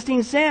not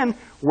resisting sin.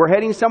 We're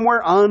heading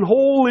somewhere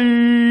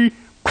unholy.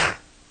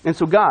 And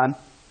so God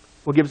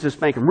will give us a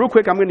spanking. Real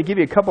quick, I'm going to give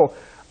you a couple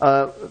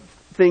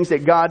things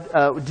that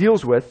God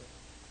deals with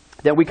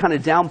that we kind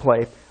of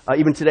downplay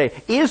even today.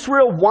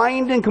 Israel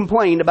whined and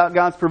complained about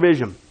God's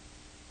provision.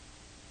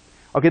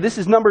 Okay, this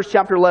is Numbers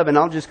chapter 11.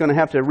 I'm just going to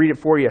have to read it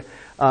for you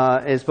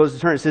as opposed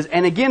to turn. It says,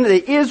 and again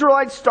the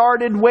Israelites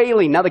started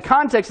wailing. Now the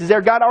context is there.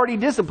 God already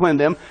disciplined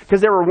them because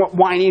they were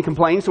whining and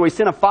complaining, so he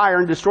sent a fire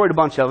and destroyed a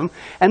bunch of them.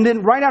 And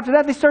then right after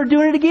that, they started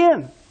doing it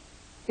again.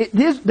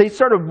 They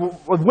started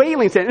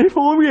wailing, saying, if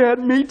only we had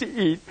meat to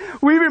eat.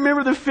 We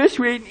remember the fish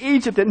we ate in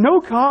Egypt at no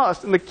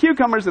cost, and the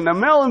cucumbers and the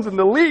melons and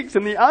the leeks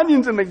and the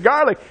onions and the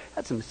garlic.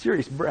 That's some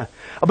serious breath.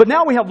 But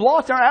now we have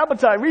lost our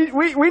appetite.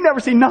 We never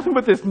see nothing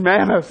but this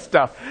manna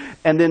stuff.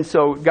 And then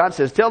so God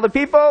says, tell the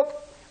people,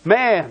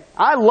 man,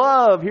 I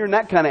love hearing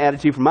that kind of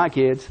attitude from my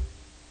kids.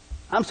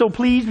 I'm so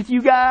pleased with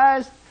you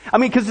guys. I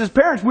mean, because as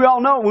parents, we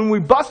all know when we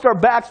bust our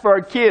backs for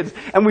our kids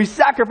and we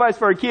sacrifice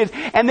for our kids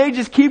and they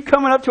just keep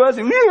coming up to us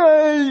and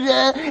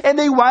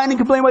they whine and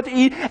complain what to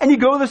eat, and you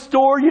go to the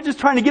store, you're just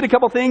trying to get a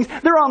couple things.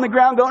 They're on the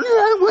ground going,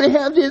 I want to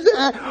have this.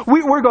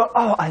 We're going,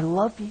 oh, I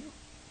love you.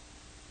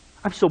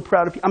 I'm so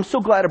proud of you. I'm so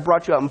glad I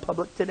brought you out in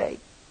public today.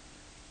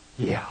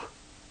 Yeah.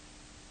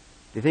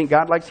 Do you think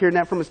God likes hearing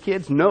that from his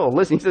kids? No.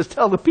 Listen, he says,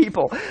 tell the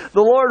people,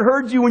 the Lord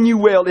heard you when you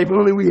wailed. If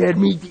only we had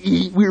meat to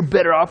eat, we were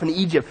better off in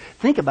Egypt.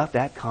 Think about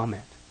that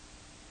comment.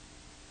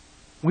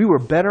 We were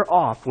better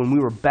off when we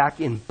were back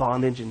in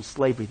bondage and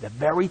slavery. The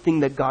very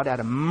thing that God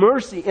out of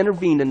mercy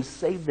intervened and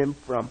saved them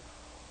from.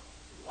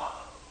 Whoa.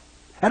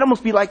 That'd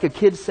almost be like a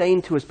kid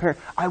saying to his parent,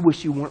 I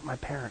wish you weren't my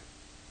parent.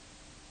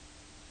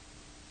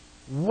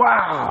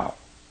 Wow.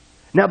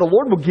 Now the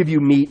Lord will give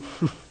you meat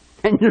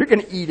and you're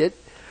going to eat it.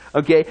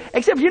 Okay?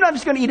 Except you're not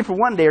just going to eat it for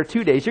 1 day or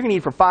 2 days. You're going to eat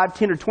it for 5,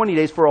 10, or 20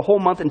 days for a whole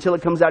month until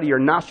it comes out of your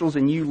nostrils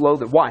and you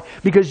loathe it. Why?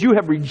 Because you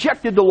have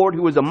rejected the Lord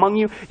who is among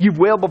you. You've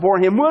wailed before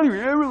him. Well,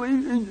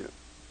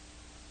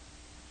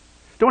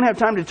 don't have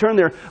time to turn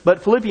there,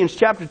 but Philippians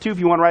chapter 2, if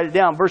you want to write it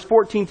down, verse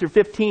 14 through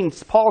 15,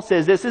 Paul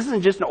says this. This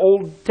isn't just an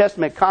Old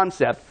Testament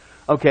concept,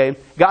 okay?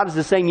 God is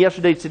the same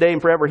yesterday, today,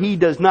 and forever. He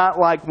does not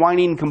like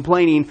whining and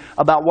complaining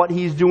about what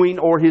he's doing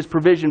or his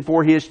provision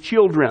for his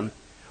children.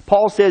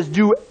 Paul says,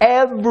 do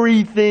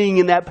everything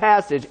in that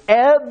passage,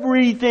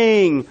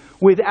 everything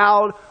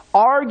without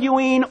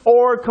arguing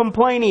or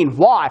complaining.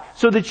 Why?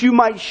 So that you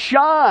might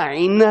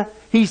shine,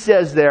 he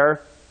says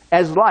there,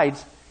 as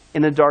lights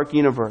in a dark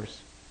universe.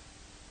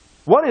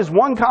 What is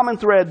one common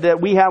thread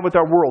that we have with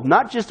our world?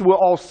 Not just we'll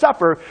all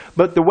suffer,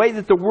 but the way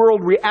that the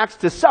world reacts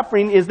to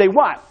suffering is they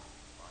what?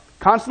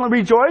 Constantly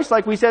rejoice,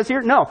 like we says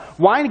here? No.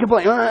 Whine and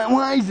complain.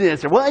 Why is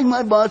this? Or why is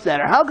my boss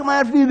that? Or how come I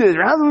have to do this?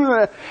 Or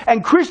how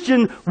and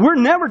Christian, we're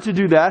never to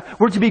do that.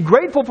 We're to be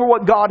grateful for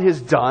what God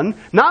has done,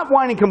 not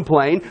whine and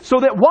complain,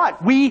 so that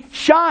what? We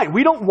shine.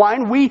 We don't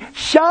whine, we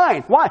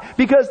shine. Why?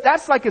 Because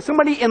that's like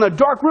somebody in a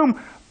dark room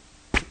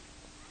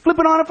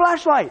flipping on a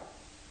flashlight.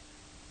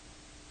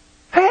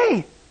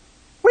 Hey!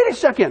 Wait a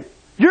second.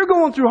 You're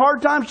going through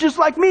hard times just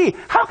like me.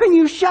 How can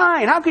you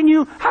shine? How can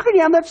you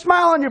have that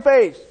smile on your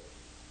face?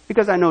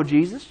 Because I know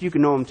Jesus. You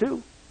can know him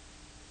too.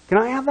 Can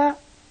I have that?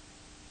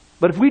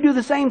 But if we do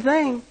the same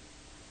thing,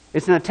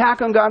 it's an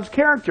attack on God's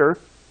character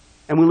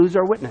and we lose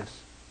our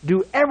witness.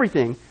 Do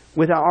everything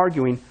without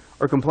arguing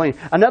or complaining.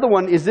 Another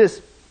one is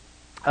this,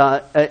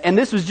 and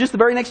this was just the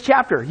very next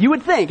chapter. You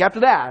would think after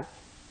that,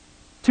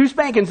 2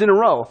 spankings in a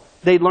row,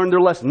 they'd learned their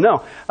lesson.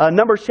 No.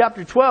 Numbers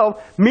chapter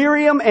 12,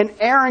 Miriam and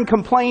Aaron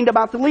complained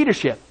about the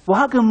leadership. Well,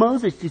 how come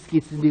Moses just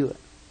gets to do it?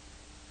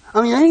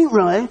 I mean, that ain't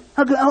right.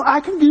 I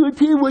can do it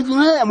too.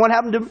 And what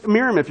happened to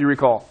Miriam, if you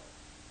recall?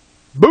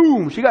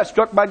 Boom! She got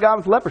struck by God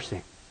with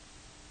leprosy.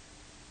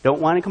 Don't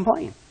whine and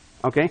complain.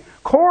 Okay?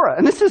 Korah,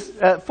 and this is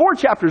 4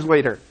 chapters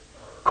later.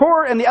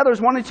 Korah and the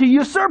others wanted to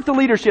usurp the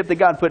leadership that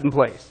God put in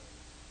place.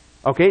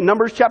 Okay?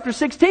 Numbers chapter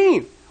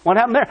 16. What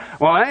happened there?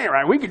 Well, that ain't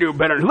right. We can do it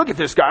better. Look at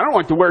this guy. I don't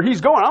like where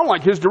he's going. I don't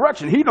like his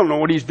direction. He don't know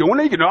what he's doing.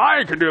 I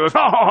can do this.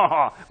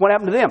 What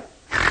happened to them?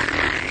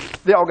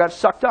 They all got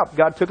sucked up.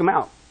 God took them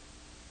out.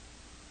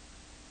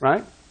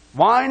 Right?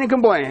 Whine and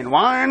complain.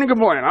 Whine and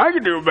complain. I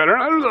could do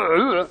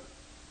better.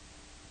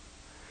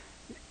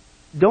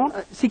 Don't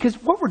see, because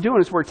what we're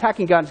doing is we're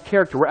attacking God's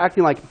character. We're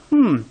acting like,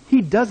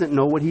 he doesn't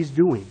know what he's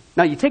doing.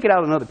 Now, you take it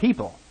out on other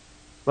people,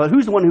 but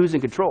who's the one who's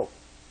in control?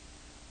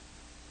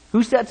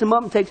 Who sets him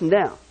up and takes him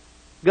down?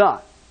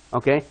 God.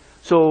 Okay?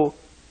 So,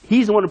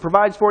 he's the one who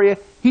provides for you.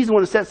 He's the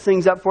one who sets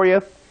things up for you.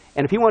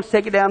 And if he wants to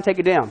take it down, take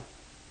it down.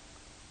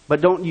 But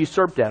don't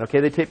usurp that, okay?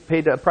 They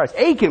paid a price.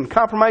 Achan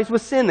compromised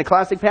with sin, the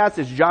classic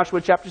passage,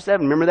 Joshua chapter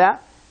 7. Remember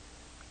that?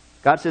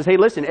 God says, hey,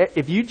 listen,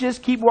 if you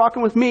just keep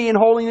walking with me in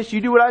holiness,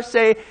 you do what I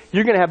say,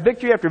 you're going to have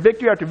victory after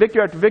victory after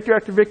victory after victory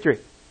after victory.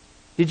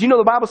 Did you know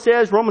the Bible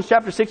says, Romans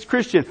chapter 6,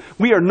 Christian,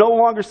 we are no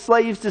longer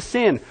slaves to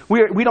sin.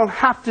 We don't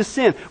have to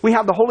sin. We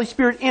have the Holy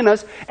Spirit in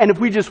us, and if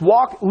we just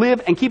walk,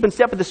 live, and keep in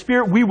step with the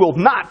Spirit, we will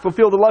not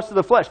fulfill the lust of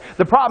the flesh.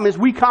 The problem is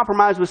we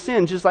compromise with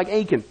sin just like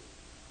Achan.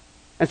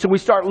 And so we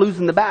start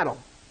losing the battle.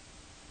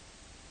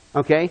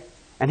 Okay?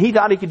 And he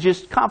thought he could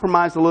just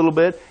compromise a little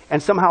bit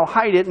and somehow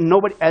hide it, and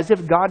nobody, as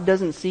if God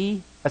doesn't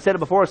see. I said it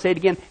before, I'll say it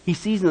again. He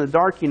sees in the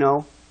dark, you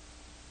know.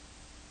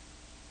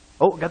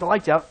 Oh, got the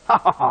lights out. Ha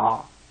ha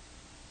ha.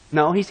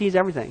 No, he sees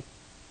everything.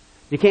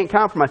 You can't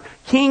compromise.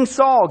 King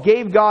Saul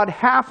gave God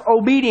half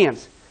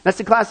obedience. That's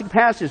the classic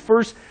passage,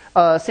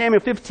 1 Samuel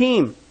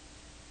 15.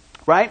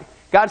 Right?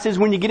 God says,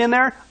 when you get in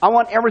there, I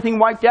want everything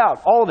wiped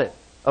out. All of it.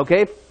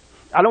 Okay?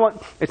 I don't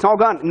want, it's all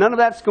gone. None of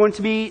that's going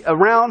to be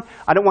around.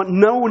 I don't want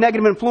no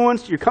negative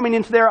influence. You're coming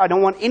into there. I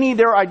don't want any of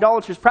their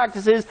idolatrous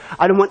practices.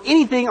 I don't want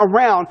anything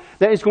around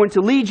that is going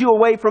to lead you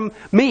away from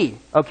me.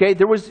 Okay?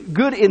 There was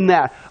good in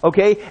that.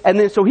 Okay? And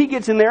then so he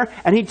gets in there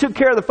and he took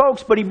care of the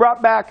folks, but he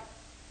brought back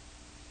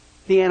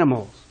the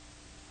animals.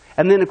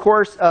 And then, of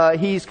course,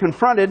 he's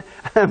confronted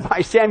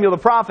by Samuel the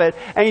prophet,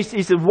 and he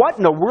said, what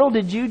in the world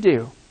did you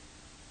do?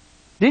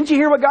 Didn't you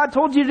hear what God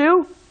told you to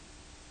do?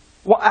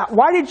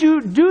 Why did you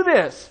do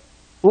this?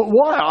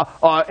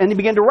 Why? And he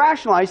began to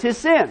rationalize his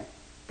sin.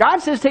 God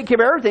says take care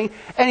of everything,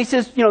 and he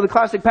says, you know, the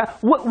classic,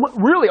 what,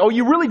 really? Oh,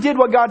 you really did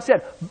what God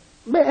said.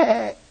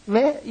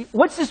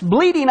 What's this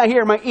bleeding I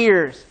hear in my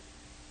ears?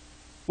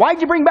 Why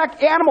did you bring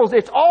back animals?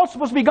 It's all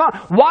supposed to be gone.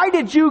 Why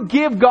did you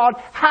give God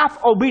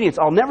half obedience?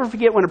 I'll never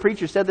forget when a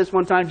preacher said this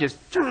one time,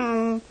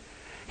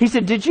 he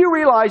said, did you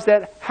realize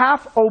that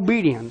half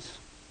obedience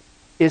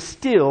is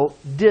still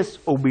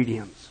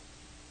disobedience?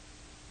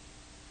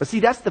 But see,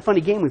 that's the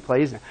funny game we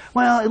play, isn't it?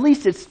 Well, at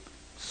least it's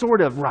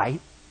sort of right.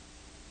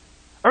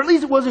 Or at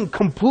least it wasn't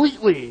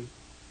completely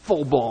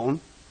full-blown.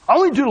 I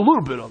only did a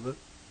little bit of it.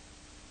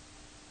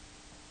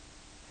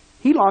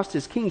 He lost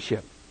his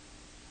kingship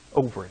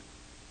over it.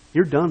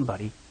 You're done,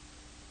 buddy.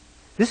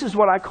 This is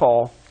what I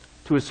call,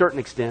 to a certain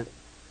extent,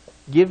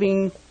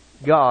 giving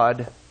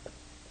God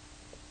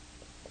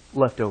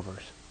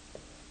leftovers.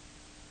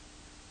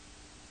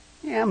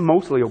 Yeah, I'm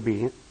mostly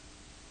obedient.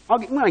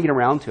 When I get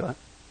around to it.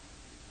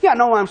 Yeah, I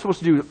know I'm supposed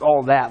to do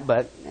all that,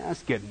 but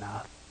that's good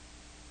enough.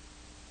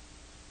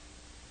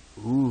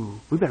 Ooh,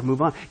 we better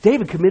move on.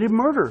 David committed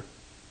murder,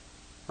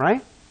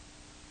 right?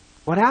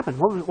 What happened?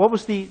 What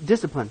was the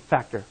discipline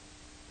factor?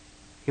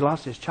 He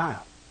lost his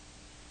child.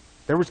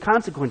 There was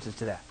consequences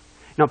to that.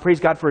 Now,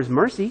 praise God for his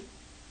mercy,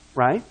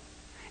 right?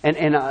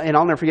 And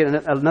I'll never forget,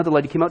 another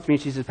lady came up to me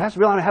and she says, Pastor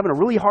Bill, I'm having a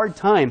really hard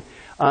time.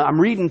 I'm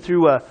reading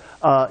through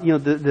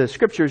the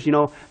scriptures,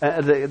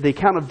 the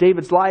account of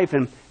David's life,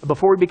 and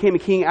before he became a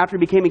king, after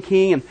he became a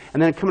king, and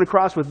then coming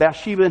across with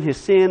Bathsheba and his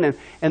sin,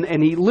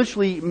 and he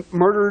literally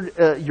murdered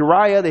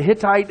Uriah the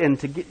Hittite,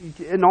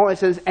 and all that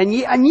says, and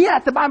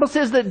yet the Bible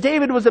says that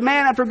David was a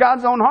man after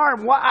God's own heart.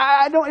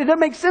 It doesn't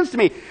make sense to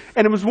me.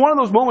 And it was one of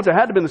those moments I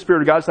had to have been the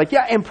Spirit of God. It's like,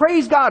 yeah, and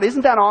praise God,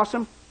 isn't that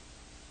awesome?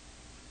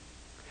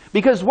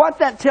 Because what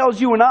that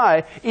tells you and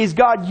I is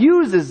God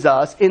uses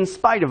us in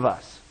spite of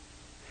us.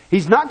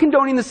 He's not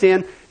condoning the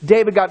sin.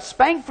 David got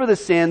spanked for the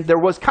sin. There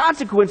was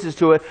consequences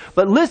to it.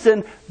 But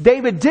listen,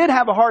 David did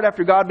have a heart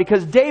after God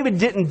because David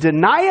didn't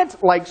deny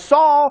it like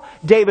Saul.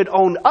 David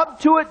owned up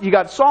to it. You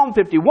got Psalm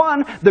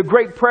 51, the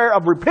great prayer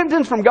of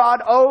repentance from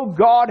God. Oh,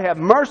 God, have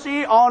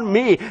mercy on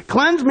me.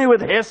 Cleanse me with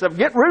hyssop.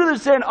 Get rid of the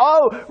sin.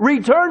 Oh,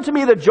 return to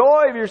me the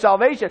joy of your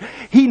salvation.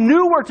 He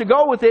knew where to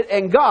go with it,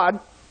 and God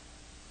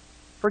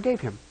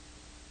forgave him.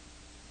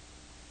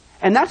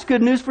 And that's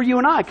good news for you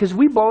and I, because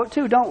we blow it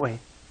too, don't we?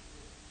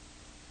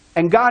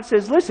 And God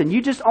says, listen, you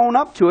just own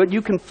up to it.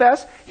 You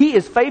confess. He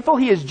is faithful.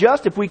 He is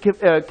just. If we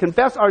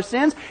confess our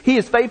sins, He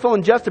is faithful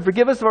and just to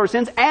forgive us of our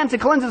sins and to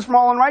cleanse us from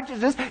all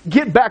unrighteousness.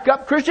 Get back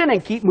up, Christian,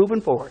 and keep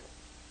moving forward.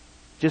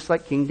 Just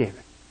like King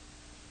David.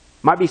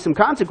 Might be some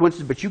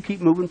consequences, but you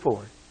keep moving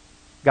forward.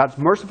 God's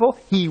merciful.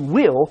 He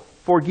will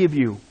forgive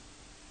you.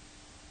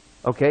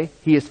 Okay?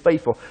 He is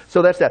faithful.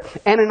 So that's that.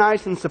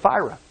 Ananias and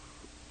Sapphira.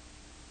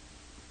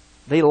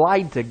 They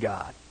lied to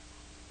God.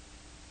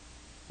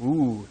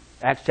 Ooh,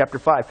 Acts chapter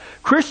 5.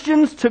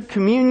 Christians took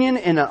communion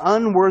in an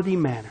unworthy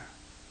manner.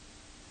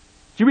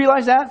 Do you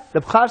realize that?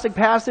 The classic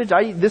passage,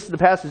 this is the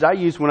passage I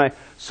use when I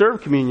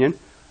serve communion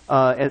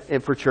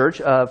for church,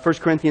 1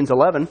 Corinthians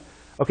 11.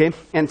 Okay,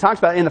 and it talks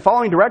about in the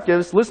following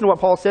directives, listen to what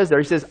Paul says there.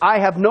 He says, I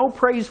have no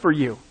praise for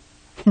you.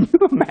 Can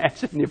you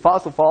imagine the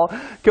Apostle Paul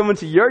coming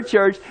to your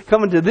church,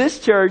 coming to this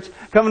church,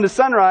 coming to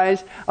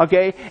Sunrise,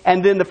 okay?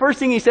 And then the first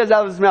thing he says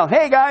out of his mouth,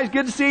 hey guys,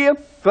 good to see you.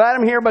 Glad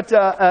I'm here, but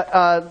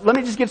let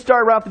me just get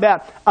started right off the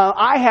bat.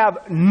 I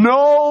have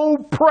no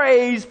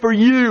praise for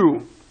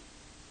you.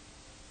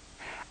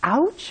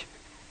 Ouch.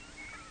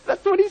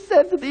 That's what he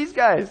said to these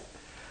guys.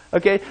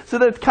 Okay, so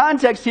the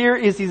context here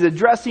is he's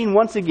addressing,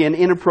 once again,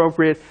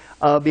 inappropriate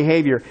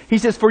behavior. He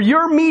says, for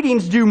your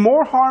meetings do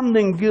more harm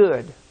than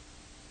good.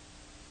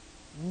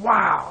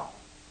 Wow.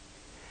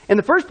 In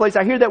the first place,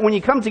 I hear that when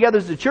you come together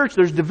as a church,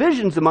 there's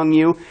divisions among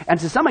you, and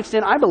to some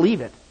extent, I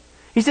believe it.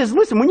 He says,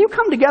 listen, when you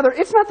come together,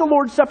 it's not the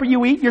Lord's Supper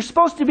you eat. You're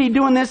supposed to be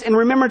doing this in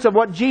remembrance of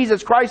what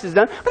Jesus Christ has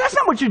done, but that's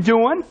not what you're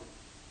doing.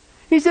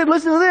 He said,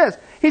 listen to this.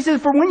 He says,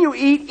 for when you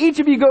eat, each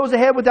of you goes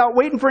ahead without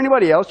waiting for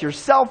anybody else. You're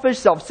selfish,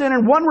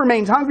 self-centered. One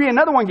remains hungry,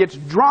 another one gets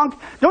drunk.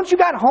 Don't you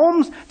got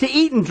homes to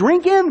eat and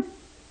drink in?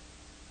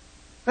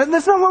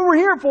 That's not what we're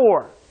here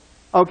for,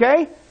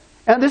 okay?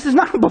 And this is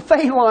not a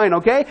buffet line,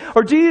 okay?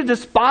 Or do you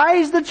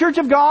despise the church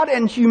of God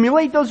and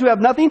humiliate those who have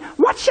nothing?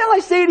 What shall I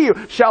say to you?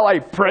 Shall I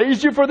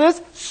praise you for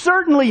this?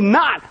 Certainly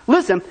not.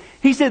 Listen,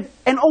 he said,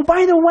 and oh,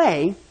 by the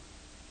way,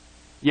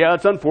 yeah,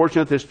 it's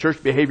unfortunate this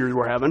church behavior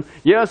we're having.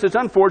 Yes, it's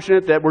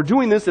unfortunate that we're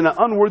doing this in an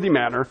unworthy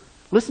manner.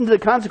 Listen to the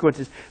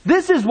consequences.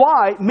 This is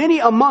why many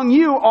among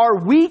you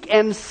are weak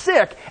and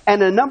sick,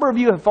 and a number of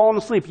you have fallen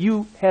asleep.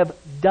 You have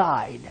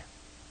died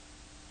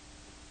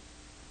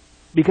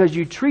because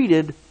you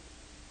treated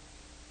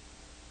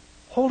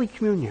Holy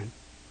Communion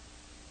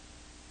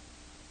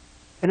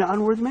in an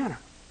unworthy manner.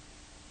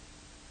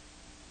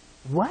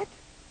 What?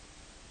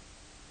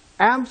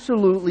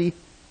 Absolutely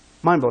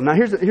mind-blowing. Now,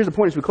 here's the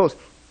point as we close.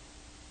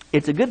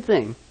 It's a good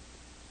thing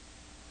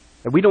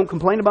that we don't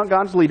complain about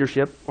God's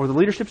leadership or the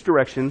leadership's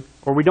direction,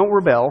 or we don't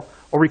rebel,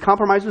 or we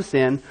compromise with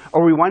sin,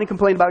 or we whine and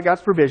complain about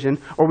God's provision,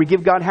 or we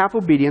give God half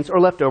obedience or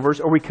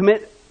leftovers, or we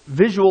commit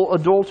visual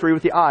adultery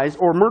with the eyes,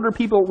 or murder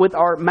people with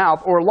our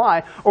mouth, or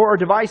lie, or are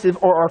divisive,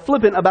 or are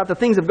flippant about the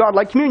things of God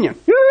like communion.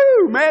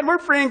 Woo! Man, we're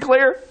free and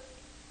clear.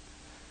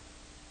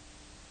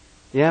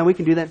 Yeah, we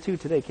can do that too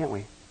today, can't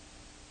we?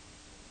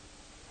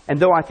 And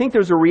though I think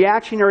there's a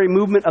reactionary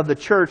movement of the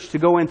church to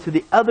go into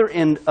the other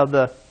end of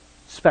the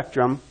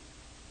spectrum,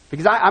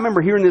 because I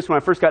remember hearing this when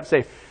I first got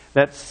saved.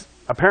 That's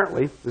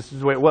apparently, this is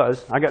the way it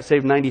was. I got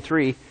saved in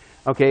 93,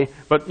 okay?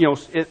 But, you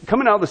know,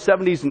 coming out of the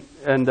 70s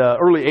and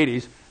early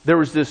 80s, there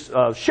was this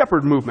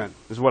shepherd movement,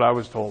 is what I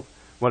was told,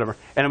 whatever.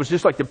 And it was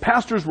just like the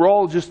pastors were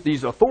all just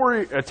these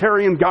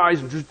authoritarian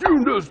guys and just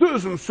do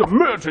this and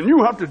submit, and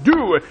you have to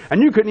do it.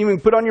 And you couldn't even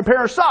put on your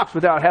pair of socks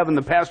without having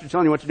the pastor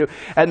telling you what to do.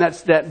 And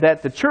that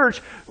the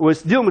church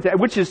was dealing with that,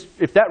 which is,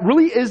 if that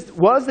really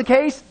was the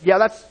case,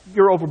 yeah,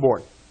 you're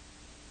overboard.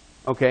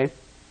 Okay?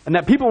 And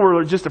that people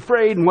were just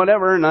afraid and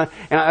whatever,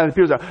 and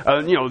people say,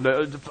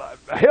 the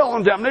hell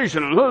and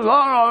damnation, and blah,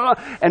 blah,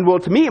 blah. And well,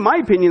 to me, in my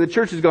opinion, the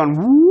church has gone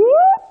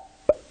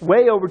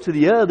way over to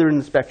the other end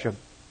of the spectrum.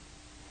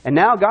 And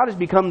now God has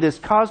become this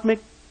cosmic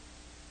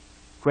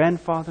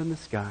grandfather in the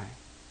sky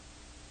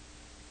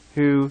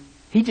who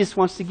he just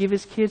wants to give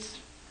his kids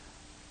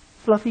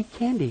fluffy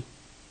candy.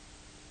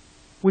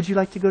 Would you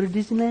like to go to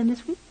Disneyland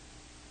this week?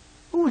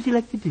 What would you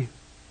like to do?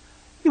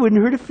 You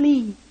wouldn't hurt a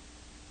flea.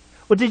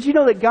 Well, did you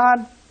know that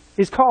God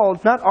is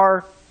called not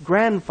our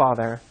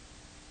grandfather,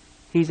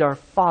 he's our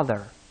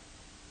father.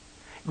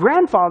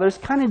 Grandfathers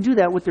kind of do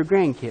that with their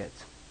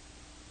grandkids,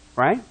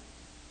 right?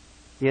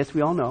 Yes,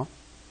 we all know.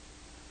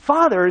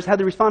 Fathers have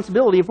the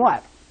responsibility of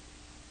what?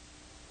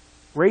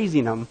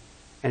 Raising them.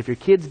 And if your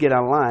kids get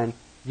out of line,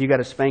 you got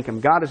to spank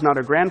them. God is not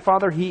our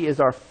grandfather, he is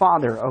our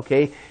father,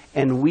 okay?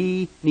 And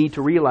we need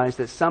to realize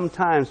that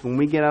sometimes when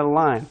we get out of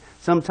line,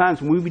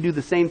 sometimes when we do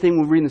the same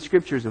thing we read in the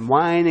scriptures and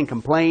whine and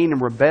complain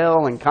and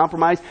rebel and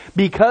compromise,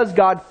 because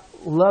God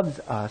loves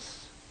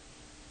us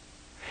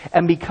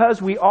and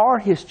because we are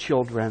his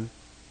children,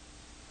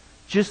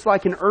 just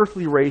like an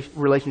earthly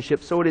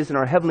relationship, so it is in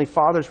our Heavenly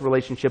Father's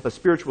relationship, a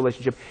spiritual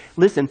relationship.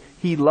 Listen,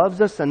 he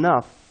loves us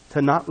enough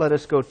to not let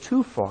us go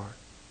too far.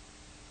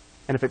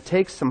 And if it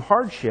takes some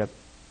hardship,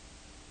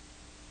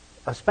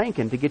 a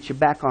spanking to get you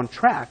back on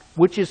track,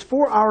 which is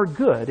for our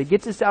good, it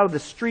gets us out of the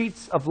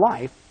streets of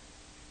life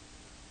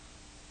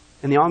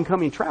and the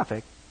oncoming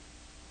traffic,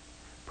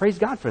 praise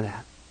God for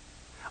that.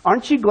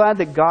 Aren't you glad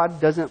that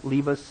God doesn't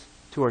leave us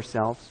to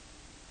ourselves?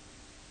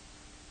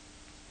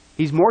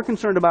 He's more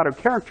concerned about our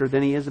character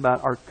than he is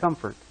about our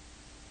comfort.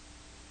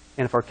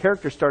 And if our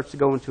character starts to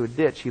go into a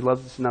ditch, he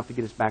loves us enough to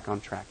get us back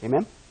on track.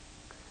 Amen?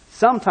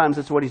 Sometimes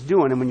that's what he's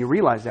doing, and when you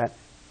realize that,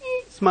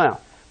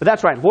 smile. But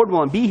that's right. Lord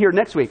willing, be here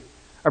next week,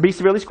 or be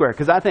severely square,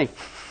 because I think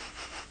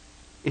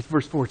it's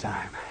verse 4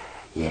 time.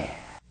 Yeah.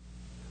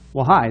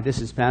 Well, hi,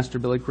 this is Pastor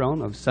Billy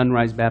Crone of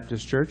Sunrise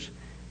Baptist Church,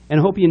 and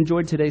I hope you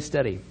enjoyed today's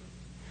study.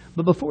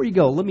 But before you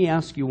go, let me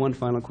ask you one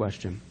final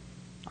question.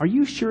 Are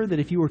you sure that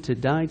if you were to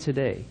die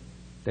today,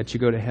 that you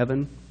go to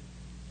heaven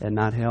and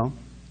not hell?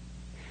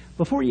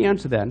 Before you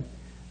answer that,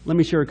 let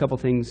me share a couple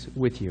things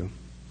with you.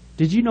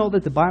 Did you know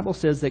that the Bible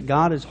says that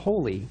God is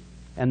holy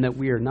and that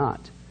we are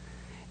not?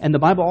 And the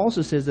Bible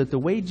also says that the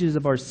wages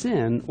of our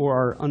sin or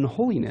our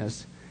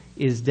unholiness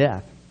is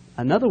death.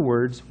 In other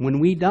words, when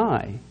we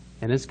die,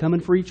 and it's coming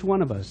for each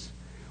one of us,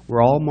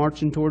 we're all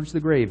marching towards the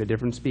grave at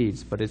different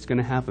speeds, but it's going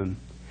to happen.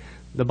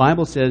 The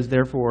Bible says,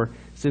 therefore,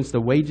 since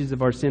the wages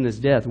of our sin is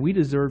death, we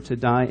deserve to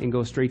die and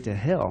go straight to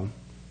hell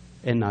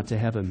and not to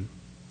heaven.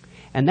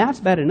 And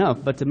that's bad enough,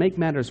 but to make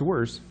matters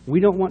worse,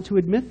 we don't want to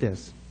admit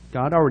this.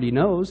 God already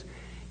knows.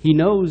 He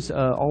knows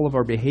all of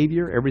our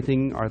behavior,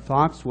 everything, our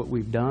thoughts, what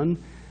we've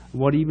done,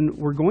 what even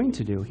we're going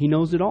to do. He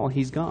knows it all.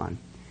 He's gone.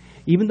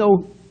 Even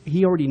though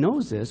He already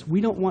knows this,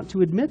 we don't want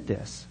to admit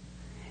this.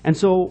 And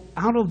so,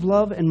 out of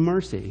love and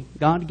mercy,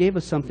 God gave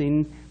us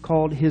something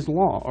called His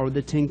law, or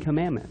the Ten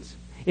Commandments.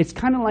 It's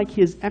kind of like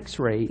His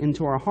x-ray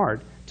into our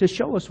heart to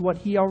show us what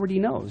He already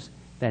knows,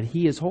 that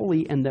He is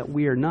holy and that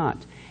we are not.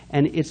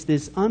 And it's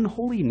this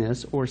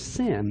unholiness or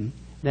sin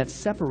that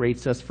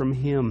separates us from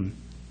Him.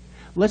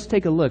 Let's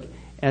take a look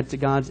at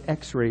God's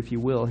x-ray, if you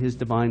will, His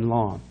divine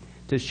law,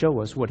 to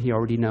show us what He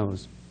already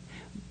knows.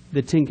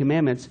 The Ten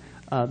Commandments,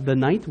 the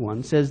ninth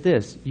one says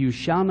this: you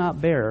shall not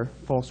bear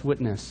false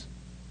witness.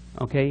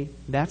 Okay?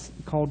 That's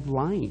called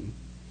lying.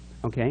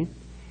 Okay?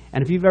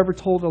 And if you've ever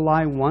told a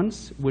lie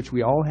once, which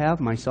we all have,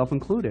 myself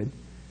included,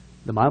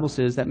 the Bible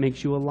says that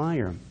makes you a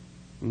liar.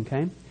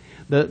 Okay?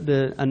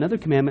 Another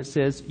commandment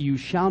says, you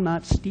shall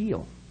not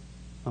steal.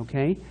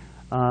 Okay?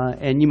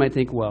 And you might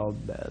think, well,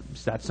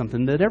 that's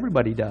something that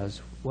everybody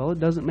does. Well, it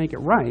doesn't make it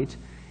right,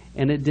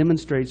 and it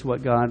demonstrates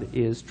what God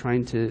is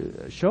trying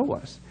to show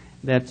us,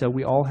 that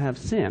we all have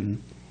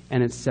sin,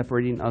 and it's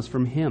separating us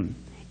from Him.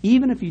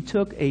 Even if you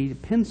took a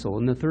pencil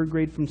in the third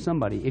grade from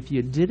somebody, if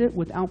you did it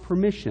without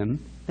permission,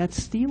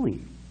 that's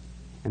stealing.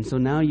 And so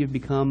now you've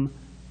become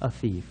a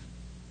thief.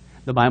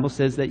 The Bible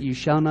says that you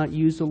shall not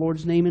use the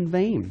Lord's name in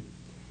vain.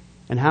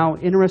 And how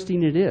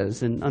interesting it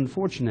is and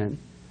unfortunate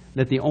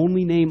that the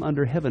only name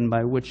under heaven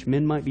by which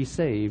men might be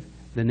saved,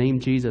 the name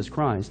Jesus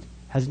Christ,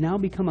 has now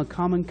become a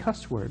common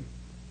cuss word.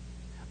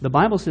 The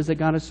Bible says that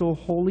God is so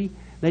holy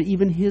that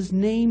even His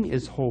name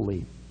is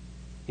holy.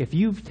 If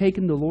you've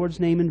taken the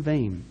Lord's name in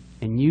vain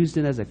and used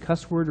it as a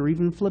cuss word or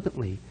even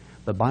flippantly,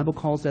 the Bible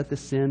calls that the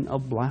sin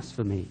of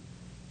blasphemy.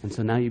 And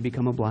so now you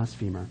become a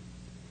blasphemer.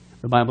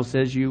 The Bible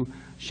says you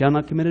shall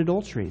not commit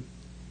adultery.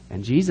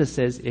 And Jesus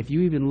says if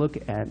you even look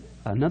at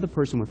another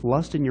person with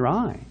lust in your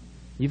eye,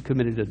 you've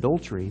committed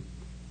adultery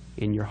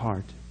in your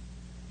heart.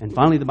 And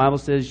finally, the Bible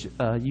says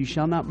you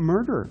shall not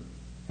murder.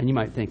 And you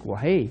might think, well,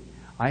 hey,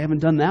 I haven't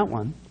done that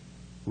one.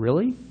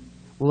 Really?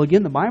 Well,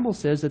 again, the Bible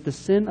says that the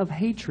sin of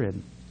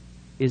hatred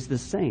is the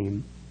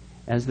same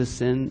as the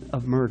sin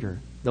of murder.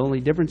 The only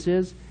difference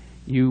is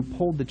you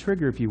pulled the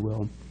trigger, if you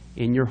will,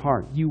 in your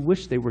heart. You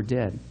wish they were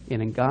dead.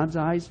 And in God's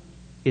eyes,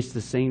 it's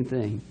the same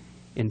thing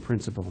in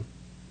principle.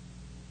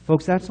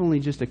 Folks, that's only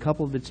just a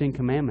couple of the Ten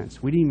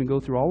Commandments. We didn't even go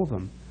through all of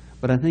them.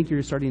 But I think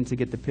you're starting to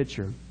get the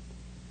picture.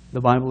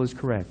 The Bible is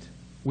correct.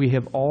 We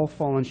have all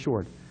fallen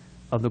short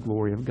of the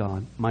glory of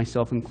God,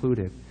 myself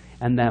included,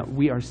 and that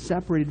we are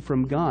separated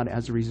from God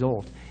as a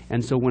result.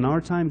 And so when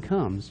our time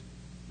comes,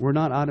 we're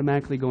not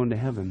automatically going to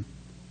heaven.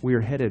 We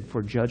are headed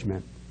for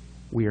judgment.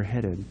 We are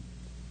headed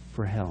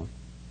for hell.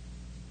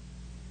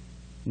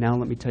 Now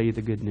let me tell you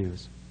the good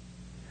news.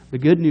 The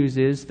good news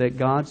is that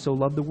God so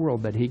loved the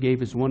world that He gave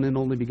His one and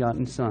only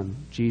begotten Son,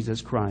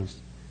 Jesus Christ,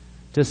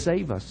 to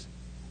save us.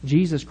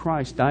 Jesus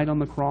Christ died on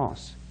the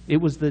cross.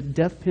 It was the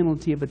death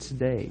penalty of its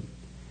day.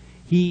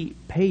 He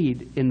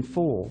paid in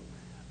full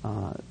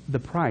the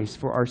price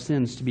for our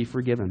sins to be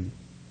forgiven.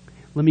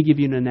 Let me give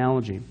you an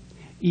analogy.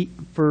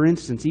 For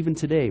instance, even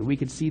today, we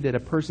could see that a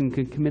person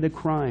could commit a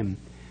crime.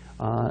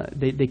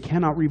 They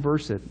cannot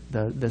reverse it.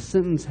 The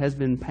sentence has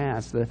been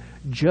passed. The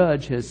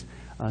judge has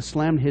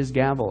slammed his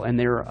gavel, and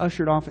they are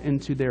ushered off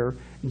into their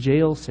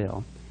jail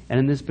cell. And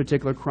in this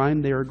particular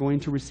crime, they are going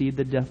to receive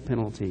the death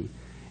penalty.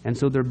 And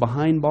so they're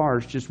behind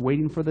bars just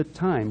waiting for the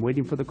time,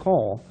 waiting for the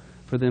call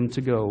for them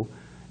to go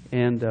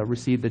and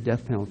receive the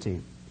death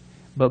penalty.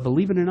 But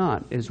believe it or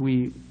not, as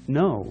we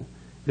know,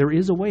 there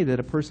is a way that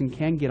a person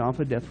can get off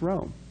a death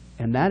row.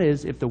 And that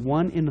is if the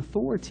one in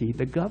authority,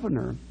 the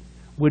governor,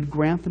 would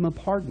grant them a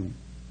pardon.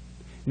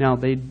 Now,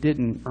 they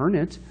didn't earn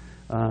it.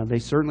 They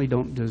certainly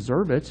don't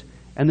deserve it.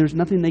 And there's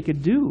nothing they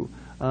could do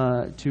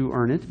to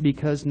earn it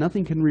because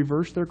nothing can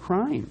reverse their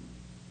crime.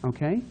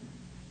 Okay?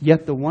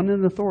 Yet the one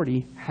in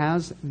authority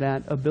has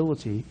that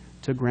ability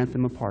to grant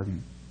them a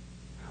pardon.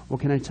 Well,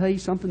 can I tell you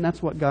something?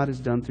 That's what God has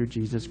done through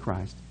Jesus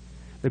Christ.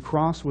 The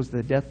cross was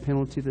the death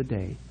penalty of the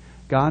day.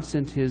 God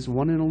sent His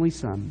one and only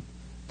Son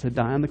to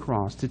die on the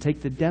cross, to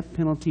take the death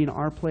penalty in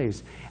our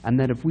place, and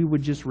that if we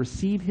would just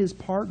receive His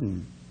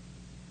pardon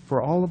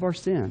for all of our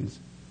sins,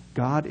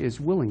 God is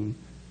willing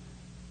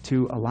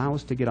to allow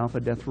us to get off a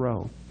death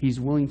row. He's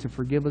willing to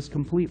forgive us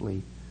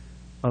completely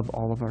of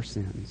all of our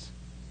sins.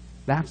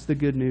 That's the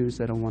good news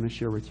that I want to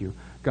share with you.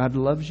 God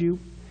loves you.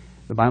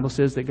 The Bible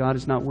says that God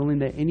is not willing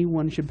that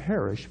anyone should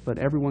perish, but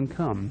everyone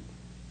come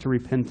to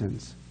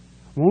repentance.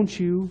 Won't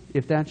you,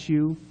 if that's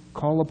you,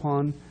 call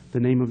upon the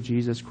name of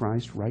Jesus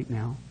Christ right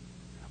now?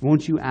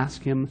 Won't you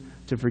ask him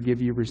to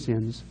forgive you your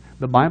sins?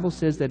 The Bible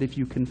says that if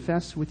you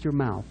confess with your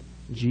mouth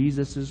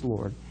Jesus is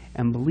Lord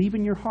and believe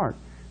in your heart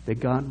that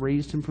God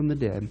raised him from the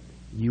dead,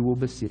 you will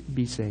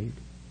be saved.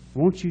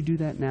 Won't you do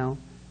that now,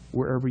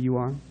 wherever you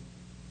are?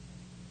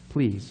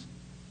 Please,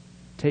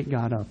 take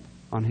God up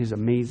on his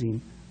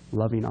amazing,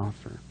 loving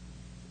offer.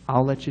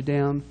 I'll let you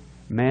down.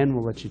 Man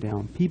will let you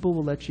down. People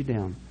will let you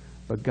down.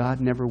 But God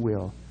never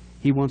will.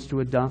 He wants to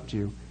adopt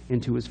you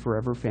into his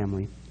forever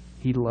family.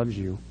 He loves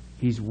you.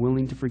 He's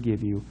willing to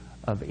forgive you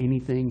of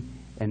anything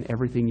and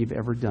everything you've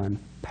ever done,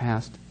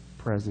 past,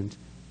 present,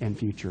 and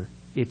future.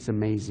 It's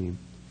amazing.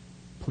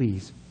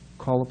 Please,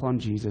 call upon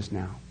Jesus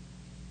now.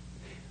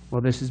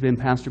 Well, this has been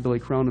Pastor Billy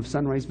Crone of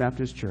Sunrise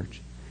Baptist Church.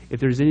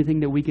 If there's anything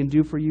that we can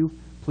do for you,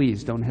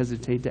 please don't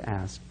hesitate to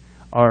ask.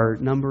 Our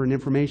number and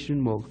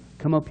information will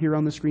come up here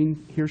on the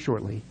screen here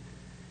shortly.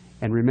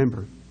 And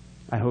remember,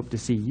 I hope to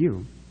see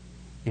you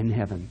in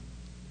heaven.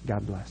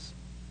 God bless.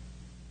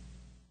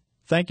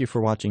 Thank you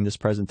for watching this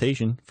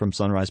presentation from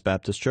Sunrise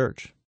Baptist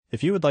Church.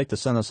 If you would like to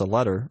send us a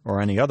letter or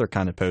any other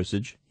kind of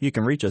postage, you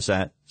can reach us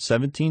at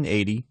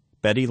 1780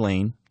 Betty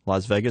Lane,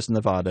 Las Vegas,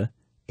 Nevada,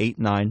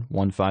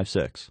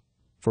 89156.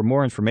 For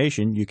more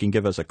information, you can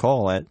give us a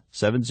call at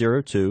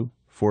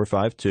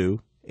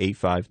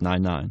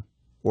 702-452-8599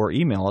 or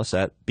email us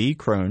at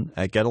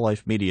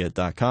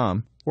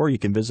bcrone@getalifemedia.com, or you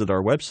can visit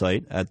our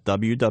website at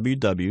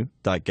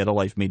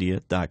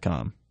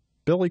www.getalifemedia.com.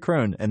 Billy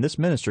Crone and this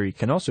ministry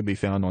can also be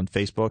found on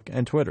Facebook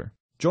and Twitter.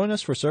 Join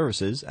us for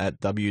services at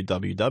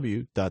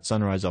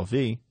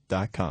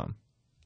www.sunriselv.com.